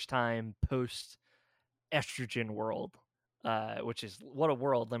the first time post estrogen world, which is what a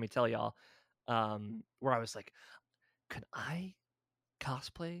world, let me tell y'all. Where I was like, could I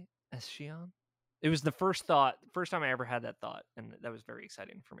cosplay as Shion? It was the first time I ever had that thought, and that was very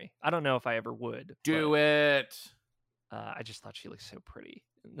exciting for me. I don't know if I ever would, but Do it. I just thought she looked so pretty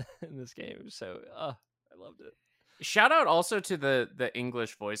in this game. It was so, I loved it. Shout out also to the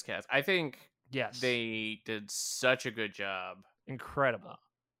English voice cast. I think Yes, they did such a good job. Uh, incredible.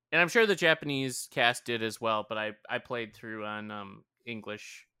 and I'm sure the Japanese cast did as well, but I played through on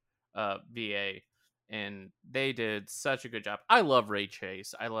English VA and they did such a good job. I love Ray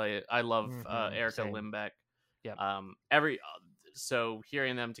Chase. I love Erica Same. Limbeck. Yep. Every so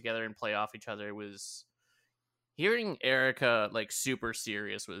hearing them together and play off each other was hearing Erica like super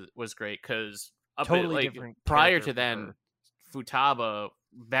serious was great cuz a bit Totally like different prior character to for then her Futaba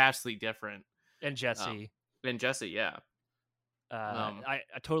vastly different and um Jesse. than Jesse, yeah. Um I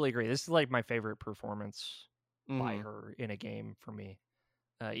totally agree. This is like my favorite performance by mhm. her in a game for me.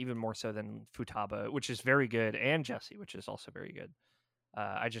 Even more so than Futaba, which is very good, and Jesse, which is also very good.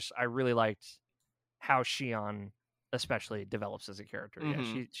 I really liked how Shion especially develops as a character. Yeah,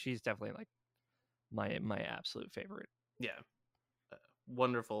 Mhm. she's definitely like my absolute favorite. Yeah.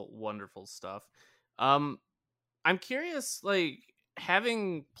 Wonderful wonderful stuff. Um I'm curious like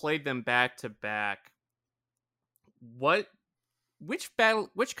having played them back to back, what which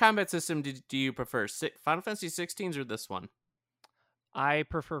combat system do you prefer? Final Fantasy 16s or this one? I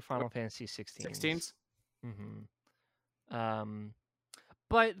prefer Final Fantasy 16s. 16s? hmm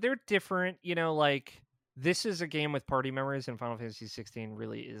but they're different. Like this is a game with party members, and Final Fantasy 16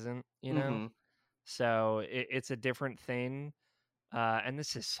 really isn't. Mhm. So it's a different thing. And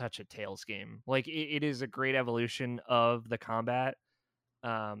this is such a Tales game. Like it is a great evolution of the combat.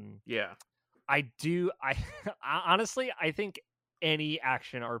 Um, Yeah. I do. Honestly, I think any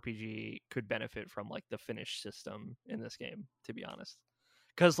action RPG could benefit from like the finish system in this game. To be honest,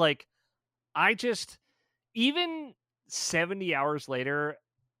 because like I just even 70 hours later,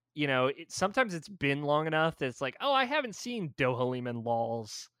 sometimes it's been long enough that it's like, oh, I haven't seen Dohalim and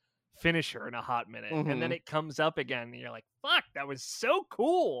Law's finisher in a hot minute, and then Mhm. it comes up again, and you're like, fuck, that was so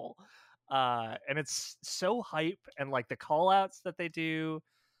cool. And it's so hype, and like the call outs that they do.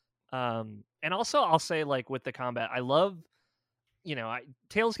 And also I'll say, like, with the combat, I love,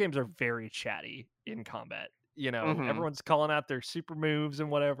 Tales games are very chatty in combat. Mhm. Everyone's calling out their super moves and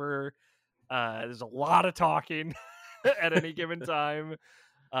whatever. There's a lot of talking at any given time.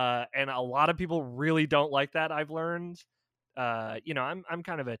 And a lot of people really don't like that. I've learned. I'm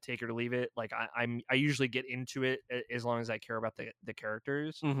kind of a take it or leave it. Like I usually get into it as long as I care about the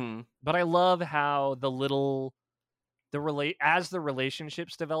characters. Mhm. But I love how as the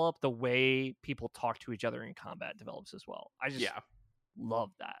relationships develop, the way people talk to each other in combat develops as well. I just Yeah.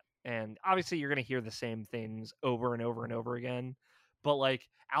 love that. And obviously, you're gonna hear the same things over and over and over again. But like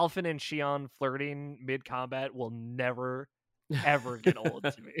Alphen and Shion flirting mid combat will never ever get old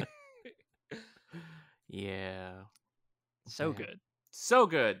to me. Yeah. So Man. good. So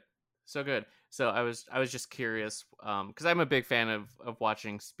good. So good. So I was just curious, because I'm a big fan of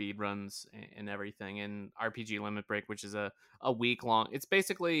watching speed runs and everything, and RPG Limit Break, which is a week long. It's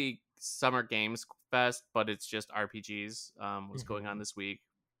basically Summer Games Fest, but it's just RPGs. Was going on Hmm. this week.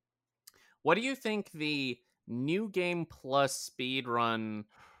 What do you think the new game plus speed run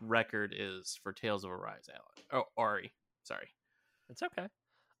record is for Tales of Arise, Alan? Oh, Auri. Sorry. It's okay.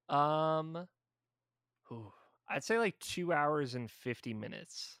 Um, ooh, I'd say like 2 hours and 50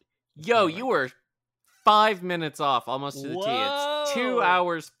 minutes is Yo, my you record. were 5 minutes off, almost to the T. It's two Whoa!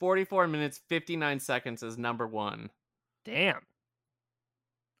 hours, 44 minutes, 59 seconds is number one. Damn.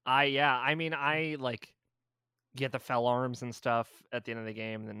 I mean, I like get the fell arms and stuff at the end of the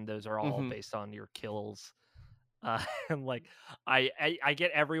game, and those are all Mm-hmm. based on your kills. And like, I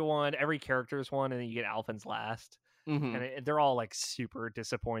get every character's one, and then you get Alphen's last, Mm-hmm. and they're all like super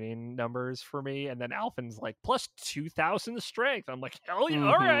disappointing numbers for me. And then Alphen's like plus 2,000 strength. I'm like, hell yeah,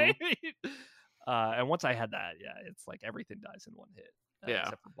 all Mm-hmm. right. And once I had that, yeah, it's like everything dies in one hit, Yeah.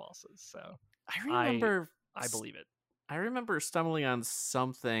 except for bosses. So I I remember I believe it. I remember stumbling on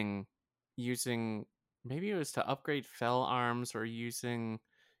something using, maybe it was to upgrade fell arms or using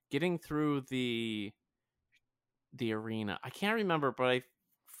getting through the arena. I can't remember, but I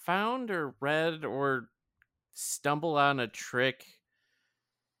found or read or stumbled on a trick.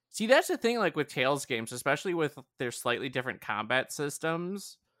 See, that's the thing, like with Tales games, especially with their slightly different combat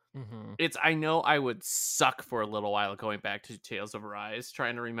systems. Hmm. It's I know I would suck for a little while going back to Tales of Arise,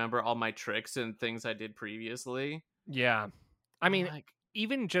 trying to remember all my tricks and things I did previously. Yeah. I I'm mean, like,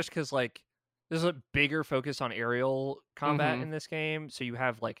 even just because like there's a bigger focus on aerial combat mm-hmm, in this game, so you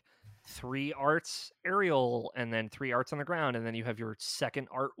have like 3 arts aerial, and then 3 arts on the ground, and then you have your second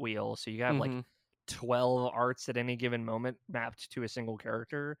art wheel, so you have like mm-hmm. 12 arts at any given moment mapped to a single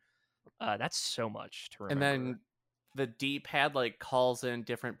character. That's so much to And remember. then the D-pad like calls in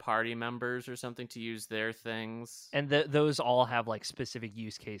different party members or something to use their things. And those all have like specific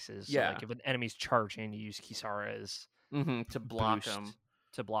use cases. So Yeah. like if an enemy's charging, you use Kisara's Mm-hmm. To block boost them.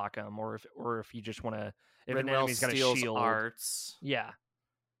 to block them, or if you just want to, if an Rinwell enemy's got a steals shield, arts. yeah.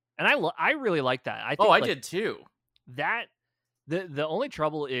 And I really like that. I Oh, think I like did too. that the only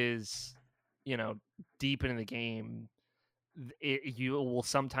trouble is, you know, deep into the game, you will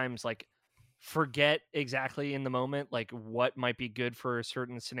sometimes like forget exactly in the moment like what might be good for a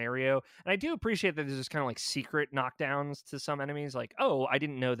certain scenario. And I do appreciate that there's just kind of like secret knockdowns to some enemies, like, oh, I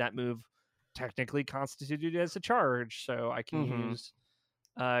didn't know that move technically constituted as a charge, so I can Mm-hmm. use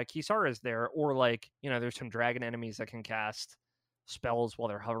Kisara's there. Or like, there's some dragon enemies that can cast spells while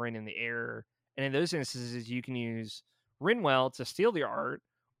they're hovering in the air, and in those instances you can use Rinwell to steal the art,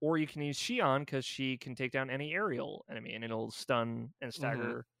 or you can use Shion because she can take down any aerial enemy, and it'll stun and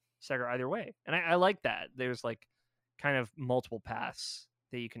Mm-hmm. stagger either way. And I like that there's like kind of multiple paths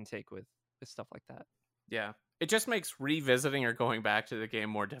that you can take with stuff like that. Yeah. It just makes revisiting or going back to the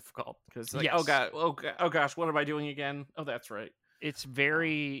game more difficult because, like, oh Yes, god, oh gosh, what am I doing again? Oh, that's right. it's Um,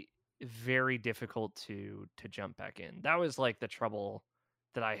 very very difficult to jump back in. That was like the trouble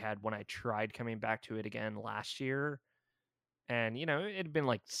that I had when I tried coming back to it again last year. And it had been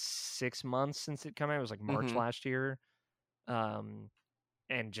like 6 months since it came out. It was like March mm-hmm. last year. um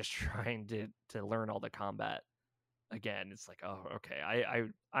and just trying to learn all the combat again, it's like, oh, okay,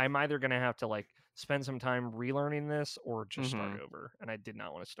 I'm either gonna have to like spend some time relearning this or just start Mm-hmm. over. And I did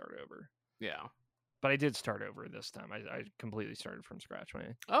not want to start over, Yeah. but I did start over this time. I completely started from scratch when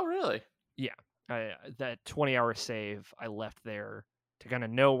I Oh, really? yeah, that 20-hour save, I left there to kind of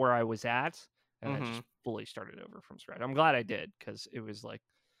know where I was at, and I Mm-hmm. just fully started over from scratch. I'm glad I did, because it was like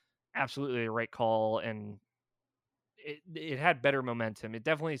absolutely the right call, and it had better momentum. It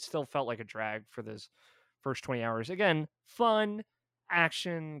definitely still felt like a drag for those first 20 hours. Again, fun,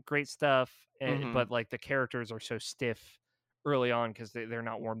 action, great stuff, Mm-hmm. but like the characters are so stiff early on because they're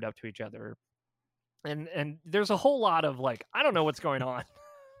not warmed up to each other, and there's a whole lot of like, I don't know what's going on.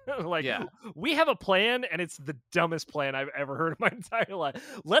 Like, Yeah. we have a plan, and it's the dumbest plan I've ever heard in my entire life.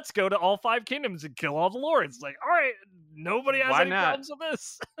 Let's go to all 5 kingdoms and kill all the lords. Like, all right, nobody has Why any not? problems with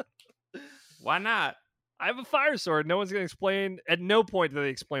this. Why not? I have a fire sword. No one's gonna explain. At no point do they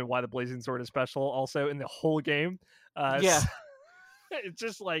explain why the blazing sword is special. Also, in the whole game, Yeah. it's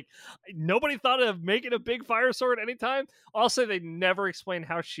just like nobody thought of making a big fire sword anytime. Also, they never explain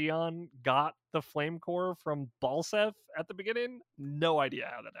how Shion got the flame core from Balsef at the beginning. No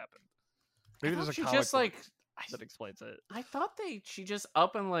idea how that happened. I Maybe there's thought a she comic just book like I, that explains it. I thought she just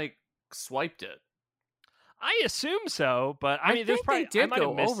up and like swiped it. I assume so, but I I mean, there's think they probably, I did might have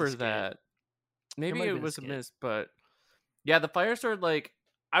go missed a over skit. that. There Maybe might have it been a was a skit. miss, but yeah, the fire sword, like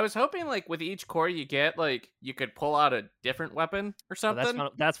I was hoping like with each core you get, like you could pull out a different weapon or Well, something.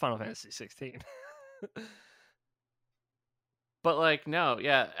 that's Final Fantasy 16. But like no,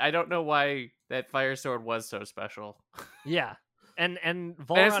 yeah, I don't know why that fire sword was so special. Yeah. And And it's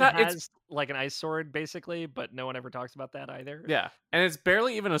Volron not it's has like an ice sword basically, but no one ever talks about that either. yeah, and it's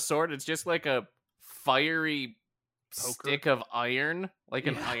barely even a sword, it's just like a fiery Poker. stick of iron, like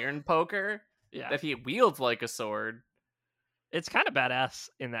an iron poker Yeah. that he wields like a sword. It's kind of badass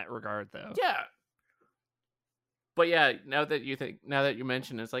in that regard though. Yeah. But yeah, now that you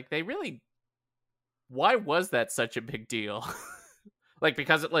mention it, it's like they really why was that such a big deal? Like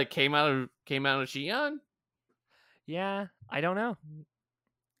because it like came out of Xi'an? Yeah, I don't know.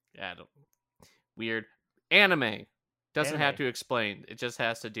 Yeah, I don't weird. Anime doesn't have Anime. to explain. It just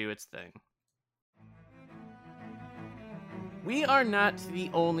has to do its thing. We are not the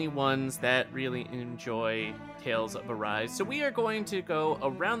only ones that really enjoy Tales of Arise, so we are going to go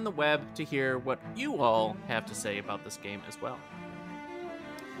around the web to hear what you all have to say about this game as well.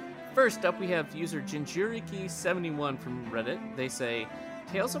 First up, we have user Jinjuriki71 from Reddit. They say,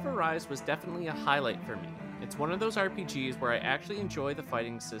 Tales of Arise was definitely a highlight for me. It's one of those RPGs where I actually enjoy the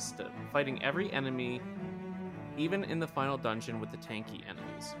fighting system, fighting every enemy, even in the final dungeon with the tanky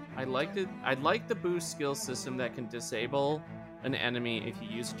enemies. I like the boost skill system that can disable an enemy if you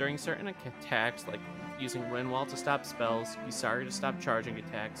use it during certain attacks, like using Rinwall to stop spells, Isari to stop charging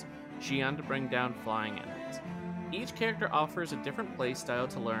attacks, Xi'an to bring down flying enemies. Each character offers a different playstyle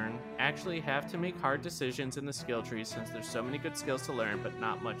to learn, actually have to make hard decisions in the skill tree since there's so many good skills to learn but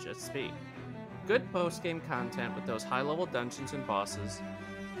not much at speed. Good post-game content with those high-level dungeons and bosses.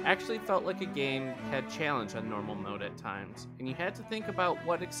 Actually felt like a game had challenge on normal mode at times, and you had to think about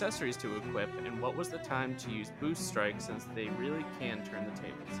what accessories to equip and what was the time to use boost strikes since they really can turn the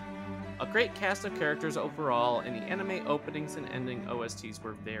tables. A great cast of characters overall, and the anime openings and ending OSTs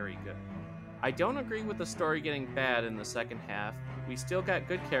were very good. I don't agree with the story getting bad in the second half. We still got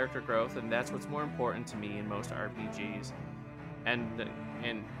good character growth, and that's what's more important to me in most RPGs. And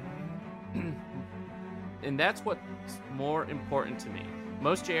that's what's more important to me.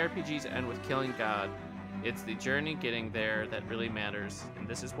 Most JRPGs end with killing God. It's the journey getting there that really matters, and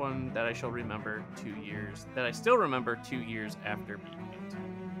this is one that I shall remember 2 years. That I still remember 2 years after beating it.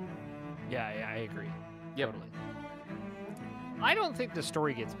 Yeah, I agree. Yep. Totally. I don't think the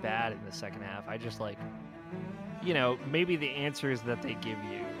story gets bad in the second half. I just like, maybe the answers that they give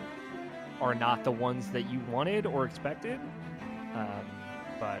you are not the ones that you wanted or expected.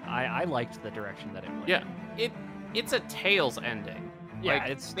 But I liked the direction that it went. Yeah, it's a Tales ending. Yeah,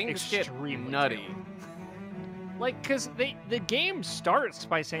 like, it's things extremely get nutty. Tales. Like, because the game starts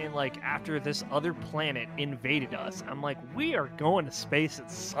by saying, like, after this other planet invaded us, I'm like, we are going to space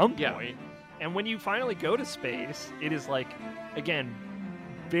at some point. And when you finally go to space, it is, like, again,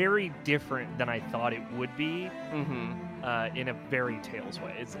 very different than I thought it would be in a very Tales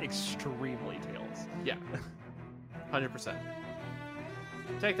way. It's extremely Tales. Yeah, 100%.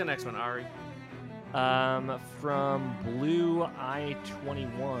 Take the next one, Auri. From Blue Eye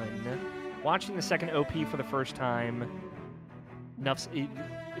 21, watching the second OP for the first time. Enough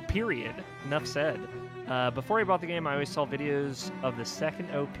said. Before I bought the game, I always saw videos of the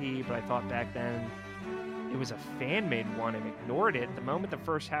second OP, but I thought back then it was a fan-made one and ignored it. The moment the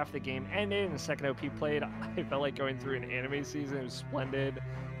first half of the game ended and the second OP played, I felt like going through an anime season. It was splendid.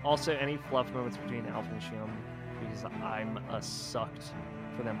 Also, any fluff moments between Alpha and Shion, because I'm a sucker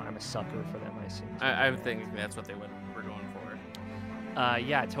for them, I assume. I'm thinking that's what they were going for.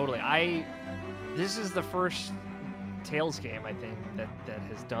 Yeah, totally. This is the first Tales game, I think, that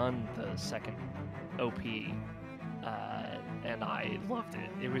has done the second OP, and I loved it.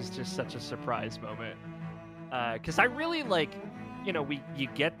 It was just such a surprise moment. Because I really like, you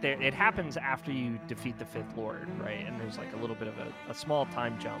get there. It happens after you defeat the Fifth Lord, right? And there's like a little bit of a small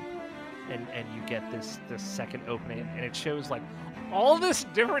time jump, and you get this second opening, and it shows like all this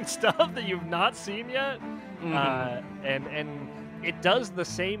different stuff that you've not seen yet. And it does the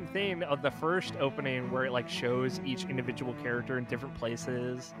same thing of the first opening where it like shows each individual character in different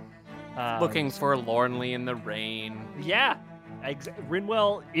places. Looking forlornly in the rain. Yeah.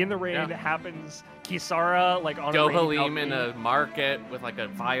 Rinwell in the rain happens. Kisara like on Dohalim in a market with like a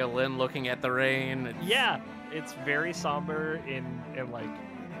violin looking at the rain. Yeah, it's very somber in like,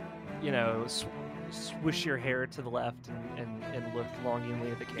 swish your hair to the left and look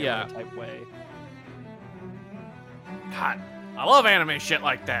longingly at the camera type way. God, I love anime shit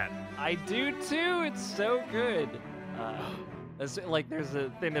like that. I do too. It's so good. There's a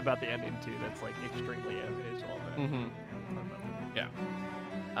thing about the ending too that's like extremely anime as well. Yeah.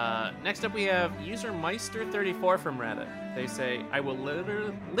 Next up, we have user Meister34 from Reddit. They say, I will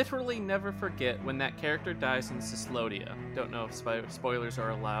literally never forget when that character dies in Cyslodia. Don't know if spoilers are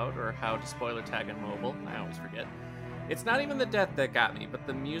allowed or how to spoiler tag on mobile. I always forget. It's not even the death that got me, but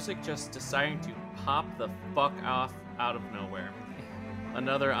the music just deciding to pop the fuck off out of nowhere.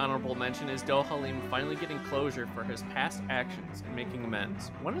 Another honorable mention is Dohalim finally getting closure for his past actions and making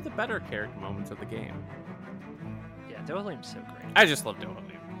amends. One of the better character moments of the game. Yeah, Dohalim's so great. I just love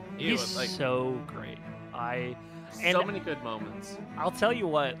Dohalim. He's so great. So many good moments. I'll tell you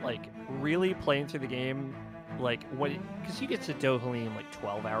what, like, really playing through the game, like, what, because you get to Dohalim like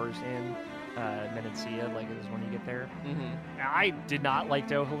 12 hours in Menancia, like, is when you get there. Mm-hmm. I did not like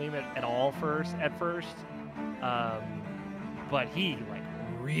Dohalim at all at first, but he, like,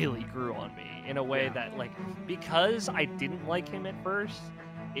 really grew on me in a way that, like, because I didn't like him at first,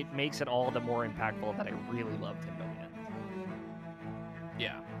 it makes it all the more impactful that I really loved him by the end.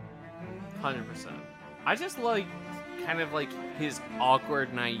 Yeah. 100%. I just like kind of like his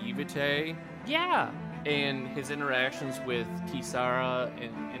awkward naivete. Yeah. And his interactions with Kisara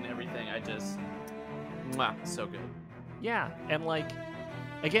and everything. I just, so good. Yeah, and like,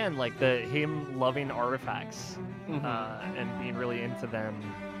 again, like him loving artifacts and being really into them,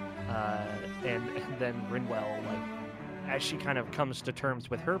 and then Rinwell, like, as she kind of comes to terms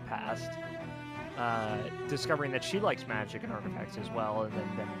with her past, discovering that she likes magic and artifacts as well, and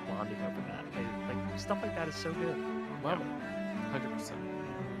then bonding over that. Like, stuff like that is so good. Love it.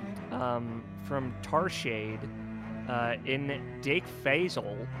 100%. From Tarshade, in Dake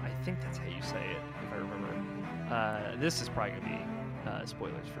Faisal, I think that's how you say it, if I remember. This is probably going to be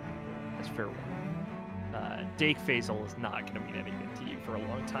spoilers for people. That's fair warning. Dake Faisal is not going to mean anything to you for a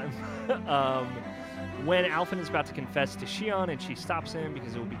long time. When Alphen is about to confess to Shion and she stops him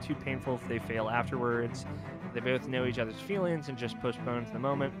because it will be too painful if they fail afterwards, they both know each other's feelings and just postpone to the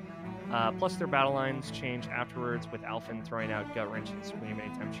moment. Plus, their battle lines change afterwards, with Alphen throwing out gut wrench and scream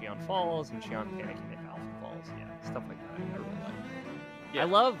anytime Shion falls, and Shion panicking if Alphen falls. Yeah, stuff like that. I really like. Yeah. I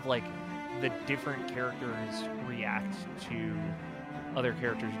love, like, the different characters react to other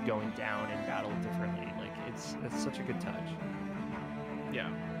characters going down in battle differently. Like, it's such a good touch. Yeah,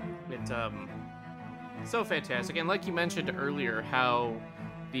 it's so fantastic, and like you mentioned earlier, how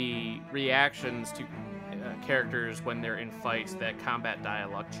the reactions to characters when they're in fights, that combat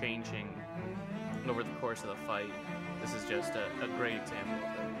dialogue changing over the course of the fight. This is just a great example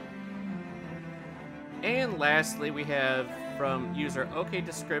of it. And lastly, we have from user OK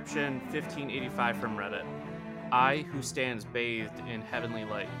Description 1585 from Reddit. I who stands bathed in heavenly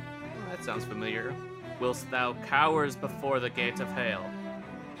light. Oh, that sounds familiar. Whilst thou cowers before the gates of hail.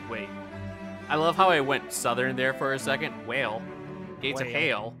 Wait. I love how I went southern there for a second. Whale. Gates of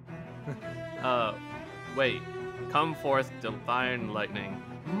hail. Wait. Come forth, divine lightning.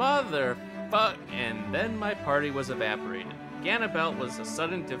 Motherfuck! And then my party was evaporated. Ganabelt was a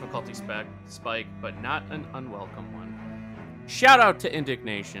sudden difficulty spike, but not an unwelcome one. Shout out to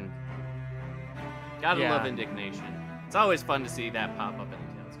Indignation. Gotta love Indignation. It's always fun to see that pop up in a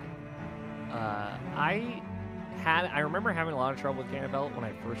Tales game. I remember having a lot of trouble with Ganabelt when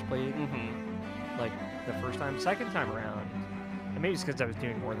I first played. Like, the first time. Second time around, and maybe it's because I was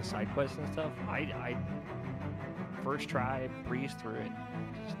doing more of the side quests and stuff, I first try, breezed through it.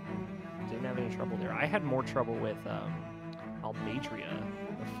 Just didn't have any trouble there. I had more trouble with Almadria,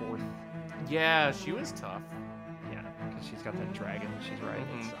 the fourth. Yeah, she was tough. Yeah, because she's got that dragon she's riding.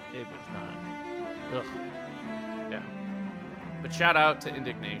 It was not. Ugh. Yeah. But shout out to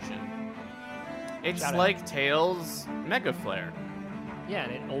Indignation. It's like Tails Mega Flare. Yeah,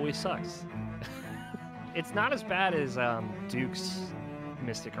 and it always sucks. It's not as bad as Duke's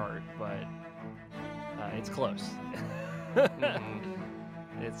Mystic Art, but it's close.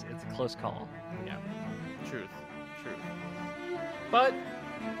 It's a close call. Yeah. Truth. But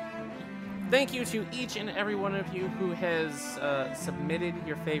thank you to each and every one of you who has submitted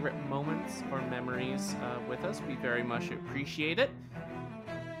your favorite moments or memories with us. We very much appreciate it.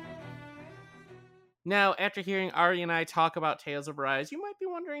 Now, after hearing Auri and I talk about Tales of Arise, you might be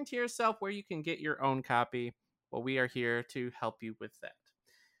wondering to yourself where you can get your own copy. Well, we are here to help you with that.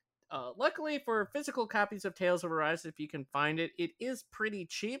 Luckily, for physical copies of Tales of Arise, if you can find it, it is pretty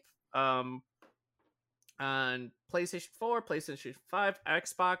cheap. On PlayStation 4, PlayStation 5,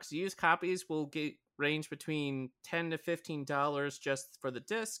 Xbox, used copies will range between $10 to $15 just for the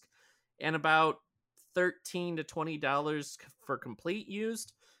disc, and about $13 to $20 for complete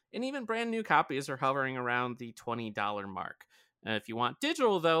used. And even brand new copies are hovering around the $20 mark. If you want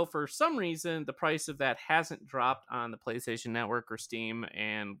digital, though, for some reason, the price of that hasn't dropped on the PlayStation Network or Steam,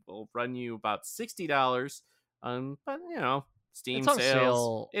 and will run you about $60. But, you know, Steam It's on sales.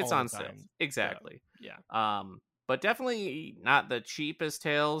 sale It's all the on sales. time. Exactly. Yeah. But definitely not the cheapest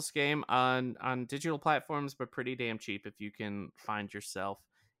Tales game on digital platforms, but pretty damn cheap if you can find yourself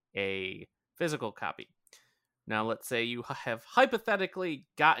a physical copy. Now, let's say you have hypothetically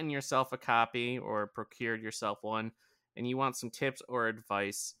gotten yourself a copy or procured yourself one, and you want some tips or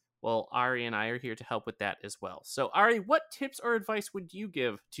advice. Well, Ari and I are here to help with that as well. So, Ari, what tips or advice would you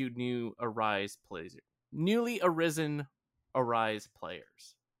give to newly arisen Arise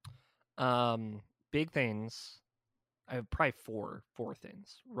players? Big things. I have probably four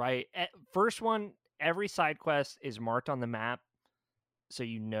things. Right. First one, every side quest is marked on the map, so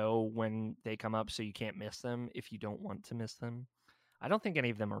you know when they come up, so you can't miss them if you don't want to miss them. I don't think any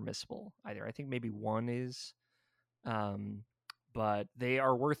of them are missable either. I think maybe one is, but they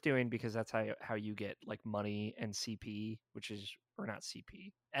are worth doing because that's how you get like money and CP, which is or not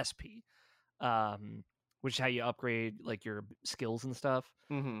CP, SP, which is how you upgrade like your skills and stuff.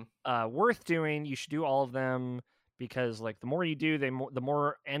 Mm-hmm. Worth doing. You should do all of them because like the more you do, the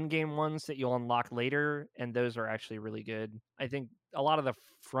more end game ones that you'll unlock later, and those are actually really good. I think a lot of the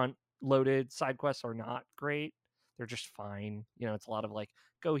front loaded side quests are not great. They're just fine. You know, it's a lot of like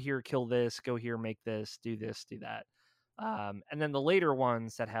go here, kill this, go here, make this, do that. And then the later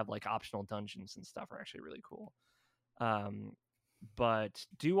ones that have like optional dungeons and stuff are actually really cool. But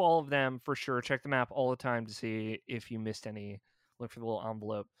do all of them for sure. Check the map all the time to see if you missed any. Look for the little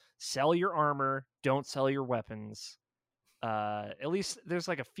envelope. Sell your armor. Don't sell your weapons. At least there's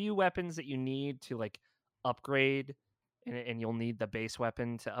like a few weapons that you need to like upgrade, and you'll need the base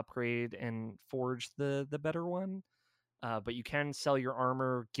weapon to upgrade and forge the better one. But you can sell your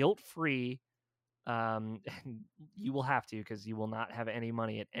armor guilt free. And you will have to because you will not have any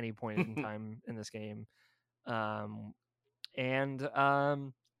money at any point in time in this game. And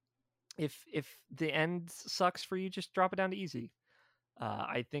if the end sucks for you, just drop it down to easy.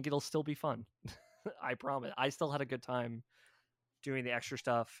 I think it'll still be fun. I promise. I still had a good time doing the extra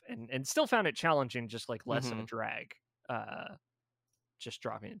stuff and still found it challenging, just like less of a drag. Just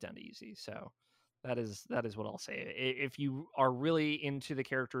dropping it down to easy. So that is what I'll say. If you are really into the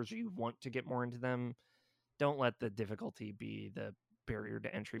characters or you want to get more into them, don't let the difficulty be the barrier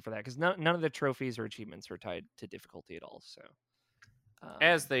to entry for that, because none of the trophies or achievements are tied to difficulty at all. So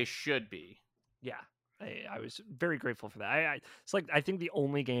as they should be. Yeah, I was very grateful for that. It's like I think the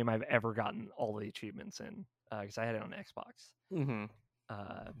only game I've ever gotten all the achievements in, because I had it on Xbox. Mm-hmm.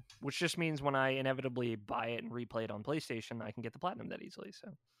 Which just means when I inevitably buy it and replay it on PlayStation, I can get the platinum that easily. So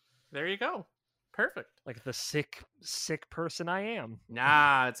there you go. Perfect. Like the sick person I am.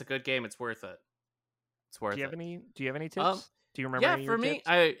 Nah, it's a good game. It's worth it. It's worth it. Do you have any tips? Do you remember? Yeah, any of for your me, tips?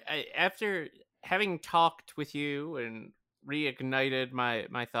 I after having talked with you and reignited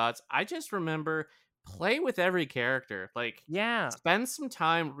my thoughts, I just remember play with every character. Like, yeah, spend some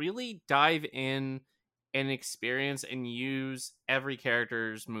time, really dive in and experience and use every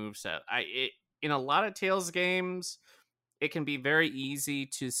character's moveset. In a lot of Tales games, it can be very easy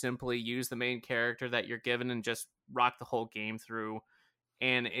to simply use the main character that you're given and just rock the whole game through,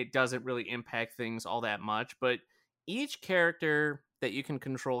 and it doesn't really impact things all that much. But each character that you can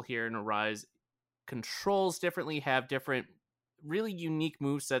control here in Arise controls differently, have different really unique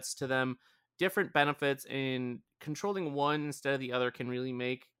movesets to them, different benefits, and controlling one instead of the other can really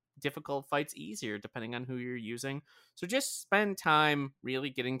make difficult fights easier depending on who you're using. So just spend time really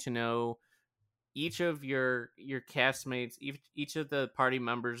getting to know each of your castmates, each of the party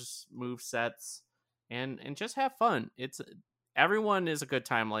members' move sets, and just have fun. Everyone is a good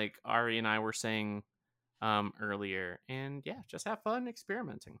time, like Ari and I were saying earlier, and yeah, just have fun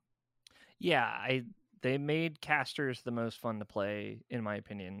experimenting. Yeah, they made casters the most fun to play, in my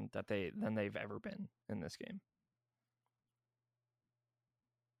opinion, than they've ever been in this game.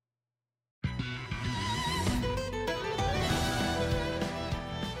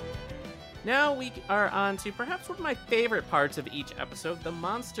 Now we are on to perhaps one of my favorite parts of each episode, the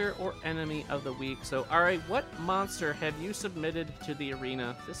monster or enemy of the week. So, Ari, what monster have you submitted to the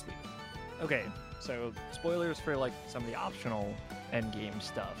arena this week? Okay, so spoilers for like some of the optional end game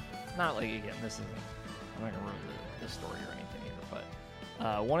stuff. Not like, again, I'm not gonna ruin the story or anything here,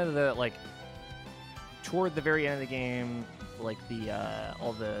 but one of the like toward the very end of the game, like the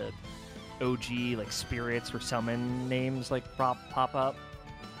all the OG like spirits or summon names like pop up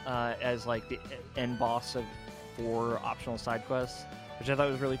as like the end boss of 4 optional side quests, which I thought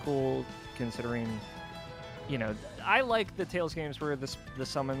was really cool, considering, you know, I like the Tales games where the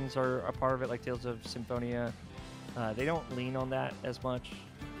summons are a part of it, like Tales of Symphonia. They don't lean on that as much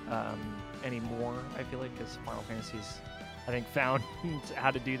anymore, I feel like, because Final Fantasy's, I think, found how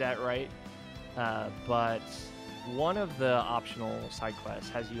to do that right. But one of the optional side quests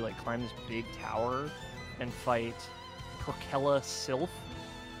has you like climb this big tower and fight Perkella Sylph.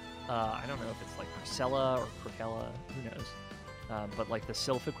 I don't know if it's like Priscilla or Perkella, who knows. But like the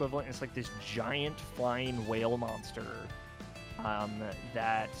Sylph equivalent, it's like this giant flying whale monster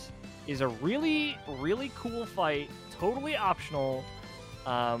that is a really, really cool fight, totally optional,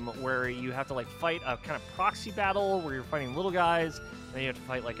 where you have to like fight a kind of proxy battle where you're fighting little guys, and then you have to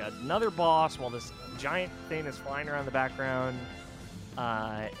fight like another boss while this giant thing is flying around the background.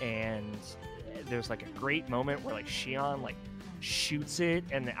 And there's like a great moment where like Xion like shoots it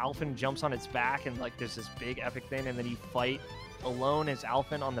and the Alphen jumps on its back, and like there's this big epic thing, and then you fight alone as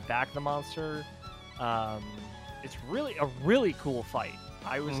Alphen on the back of the monster. It's really a really cool fight.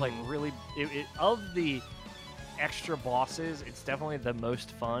 I was like really of the extra bosses, it's definitely the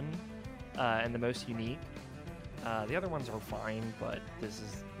most fun and the most unique. The other ones are fine, but this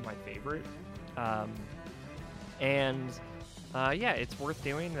is my favorite. Yeah, it's worth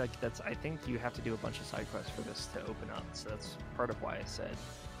doing. Like I think you have to do a bunch of side quests for this to open up, so that's part of why I said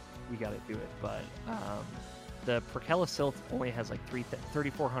we got to do it. But the Perkella Silt only has like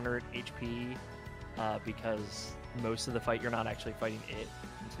 3,400 HP because most of the fight you're not actually fighting it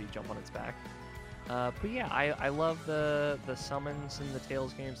until you jump on its back. But yeah, I love the summons in the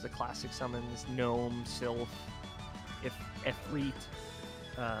Tales games, the classic summons: Gnome, Sylph, Ifrit,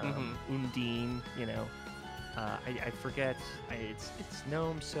 Undine. You know, I forget. It's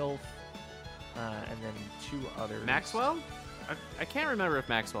Gnome, Sylph, and then two others. Maxwell? I can't remember if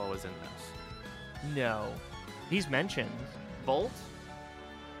Maxwell was in this. No, he's mentioned. Volt?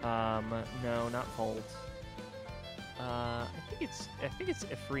 No, not Volt. I think it's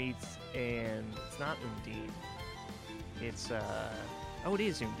Ifrit, and it's not Undine. It's oh, it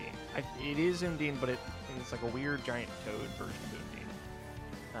is Undine. It is Undine, but it's like a weird giant toad version of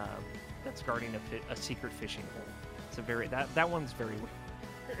Undine. That's guarding a secret fishing hole. It's a very that one's very weird.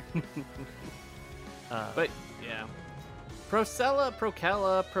 But yeah,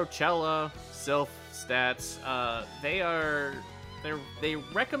 Perkella, Sylph stats. They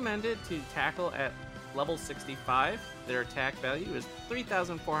recommended to tackle at level 65. Their attack value is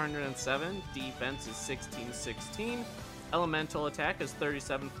 3,407. Defense is 1616. Elemental attack is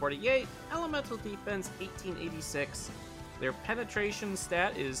 3748. Elemental defense 1886. Their penetration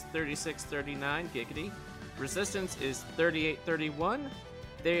stat is 3639. Giggity. Resistance is 3831.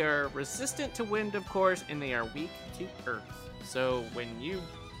 They are resistant to wind, of course, and they are weak to earth. So when you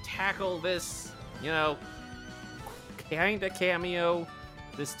tackle this, kinda cameo,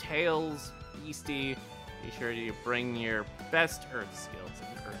 this Tails beastie, be sure to bring your best earth skills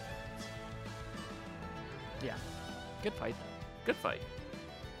and earth hits. Yeah. Good fight. Good fight.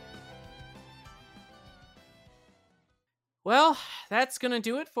 Well, that's going to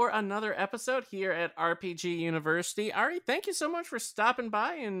do it for another episode here at RPG University. Auri, thank you so much for stopping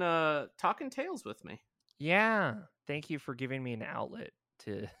by and talking Tales with me. Yeah. Thank you for giving me an outlet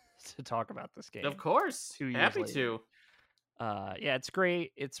to talk about this game. Of course. 2 years Happy later. to. Yeah, it's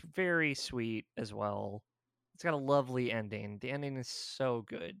great. It's very sweet as well. It's got a lovely ending. The ending is so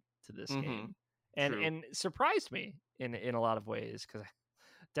good to this game, and surprised me in a lot of ways, because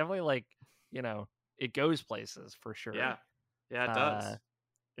definitely it goes places for sure. Yeah, it does.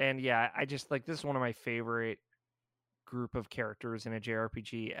 And yeah, I just this is one of my favorite group of characters in a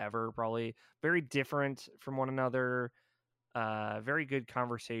JRPG ever. Probably very different from one another. Very good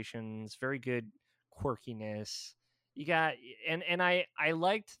conversations. Very good quirkiness. You got and I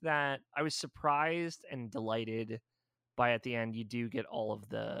liked that. I was surprised and delighted by at the end you do get all of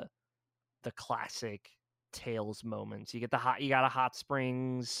the classic Tales moments. You got a hot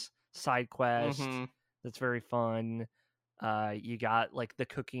springs side quest that's very fun. You got like the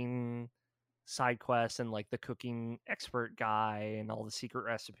cooking side quest and like the cooking expert guy and all the secret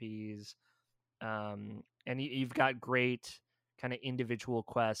recipes. And you've got great kind of individual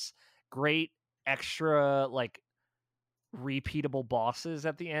quests, great extra repeatable bosses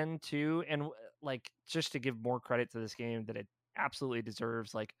at the end too, and just to give more credit to this game that it absolutely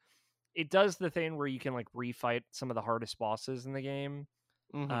deserves, it does the thing where you can refight some of the hardest bosses in the game,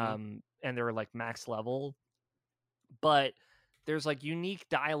 and they're max level, but there's unique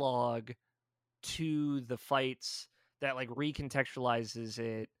dialogue to the fights that recontextualizes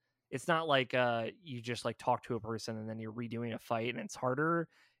it. It's not you just talk to a person and then you're redoing a fight and it's harder.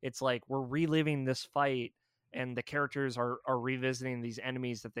 It's we're reliving this fight, and the characters are revisiting these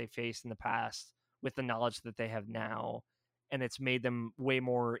enemies that they faced in the past with the knowledge that they have now, and it's made them way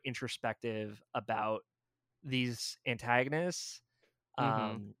more introspective about these antagonists.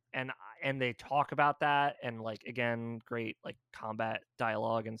 And they talk about that, and again, great combat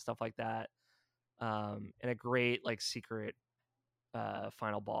dialogue and stuff like that. and a great like secret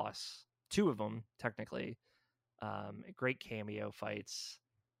final boss. 2 of them technically. Great cameo fights.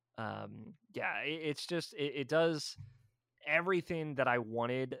 Yeah, it's just it does everything that I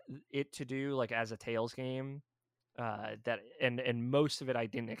wanted it to do, like as a Tales game. That and most of it I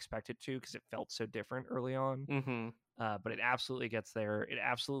didn't expect it to because it felt so different early on. Mm-hmm. But it absolutely gets there. It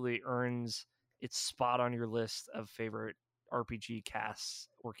absolutely earns its spot on your list of favorite RPG casts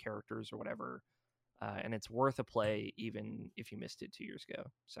or characters or whatever. And it's worth a play even if you missed it 2 years ago.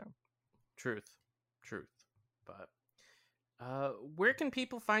 So Truth. But where can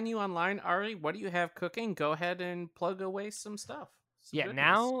people find you online, Ari? What do you have cooking? Go ahead and plug away some stuff. Some yeah, goodness.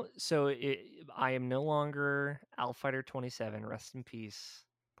 now I am no longer Alfighter 27. Rest in peace.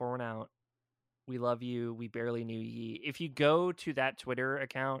 Pour one out. We love you. We barely knew ye. If you go to that Twitter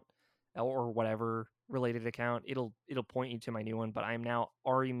account or whatever related account, it'll point you to my new one. But I'm now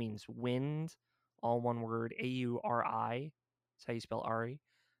Auri means wind, all one word. Auri. That's how you spell Ari.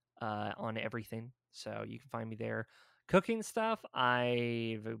 On everything. So you can find me there. Cooking stuff.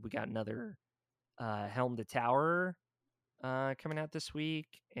 We got another Helm to Tower coming out this week,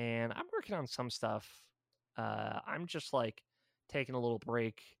 and I'm working on some stuff. I'm just like taking a little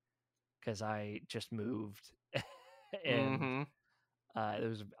break because I just moved, and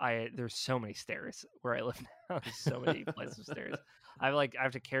Mm-hmm. there's so many stairs where I live now. There's so many flights of stairs. I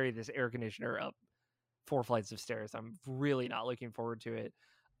have to carry this air conditioner up 4 flights of stairs. I'm really not looking forward to it.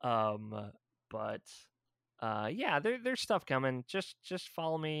 But yeah, there's stuff coming. Just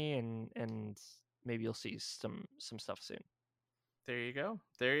follow me and maybe you'll see some stuff soon. There you go.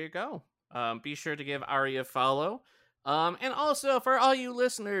 There you go. Be sure to give Ari a follow. And also for all you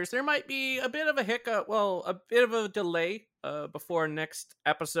listeners, there might be a bit of a hiccup, well, a bit of a delay before next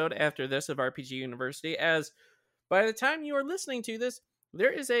episode after this of RPG University, as by the time you are listening to this,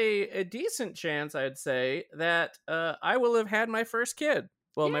 there is a decent chance, I'd say, that I will have had my first kid.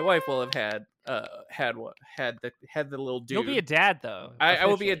 Well, my wife will have had the little dude. You'll be a dad though. I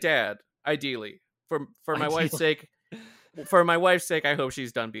will be a dad, ideally. For my wife's sake. For my wife's sake, I hope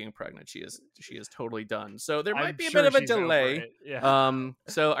she's done being pregnant. She is totally done. So there might be a bit of a delay. Yeah.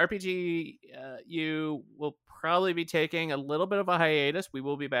 So RPG, you will probably be taking a little bit of a hiatus. We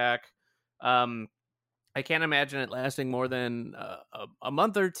will be back. I can't imagine it lasting more than a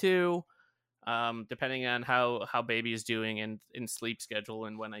month or two, depending on how baby is doing and in sleep schedule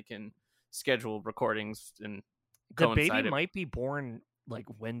and when I can schedule recordings and the baby might be born like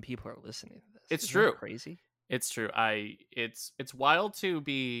when people are listening to this. It's Isn't true. That crazy. It's true. It's wild to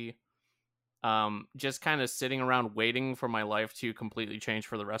be just kind of sitting around waiting for my life to completely change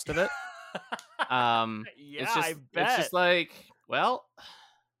for the rest of it. Yeah, I bet. It's just like, well,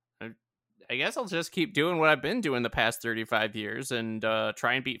 I guess I'll just keep doing what I've been doing the past 35 years and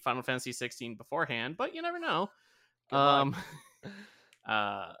try and beat Final Fantasy 16 beforehand, but you never know. Good luck.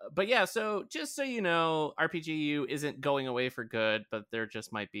 But yeah, so just so you know, RPGU isn't going away for good, but there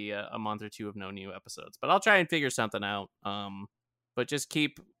just might be a month or two of no new episodes. But I'll try and figure something out. But just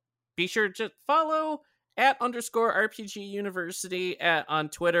be sure to follow @_RPG University on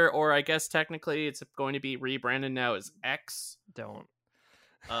Twitter, or I guess technically it's going to be rebranded now as X. Don't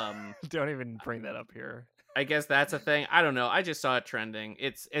even bring that up here. I guess that's a thing. I don't know. I just saw it trending.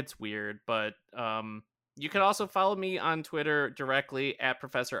 It's weird, but you can also follow me on Twitter directly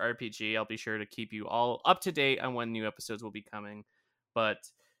 @ProfessorRPG. I'll be sure to keep you all up to date on when new episodes will be coming. But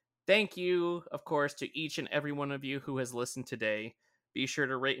thank you, of course, to each and every one of you who has listened today. Be sure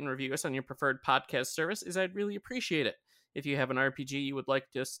to rate and review us on your preferred podcast service, as I'd really appreciate it. If you have an RPG you would like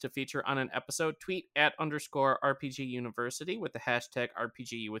us to feature on an episode, tweet @_RPG University with the hashtag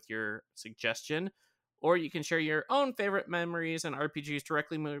RPG with your suggestion. Or you can share your own favorite memories and RPGs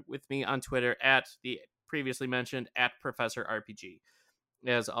directly with me on Twitter @the previously mentioned @ProfessorRPG.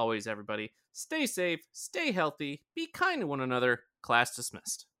 As always, everybody, stay safe, stay healthy, be kind to one another. Class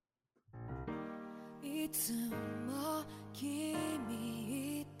dismissed. いつも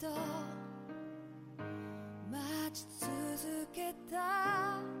君と待ち続け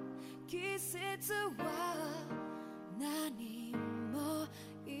た季節は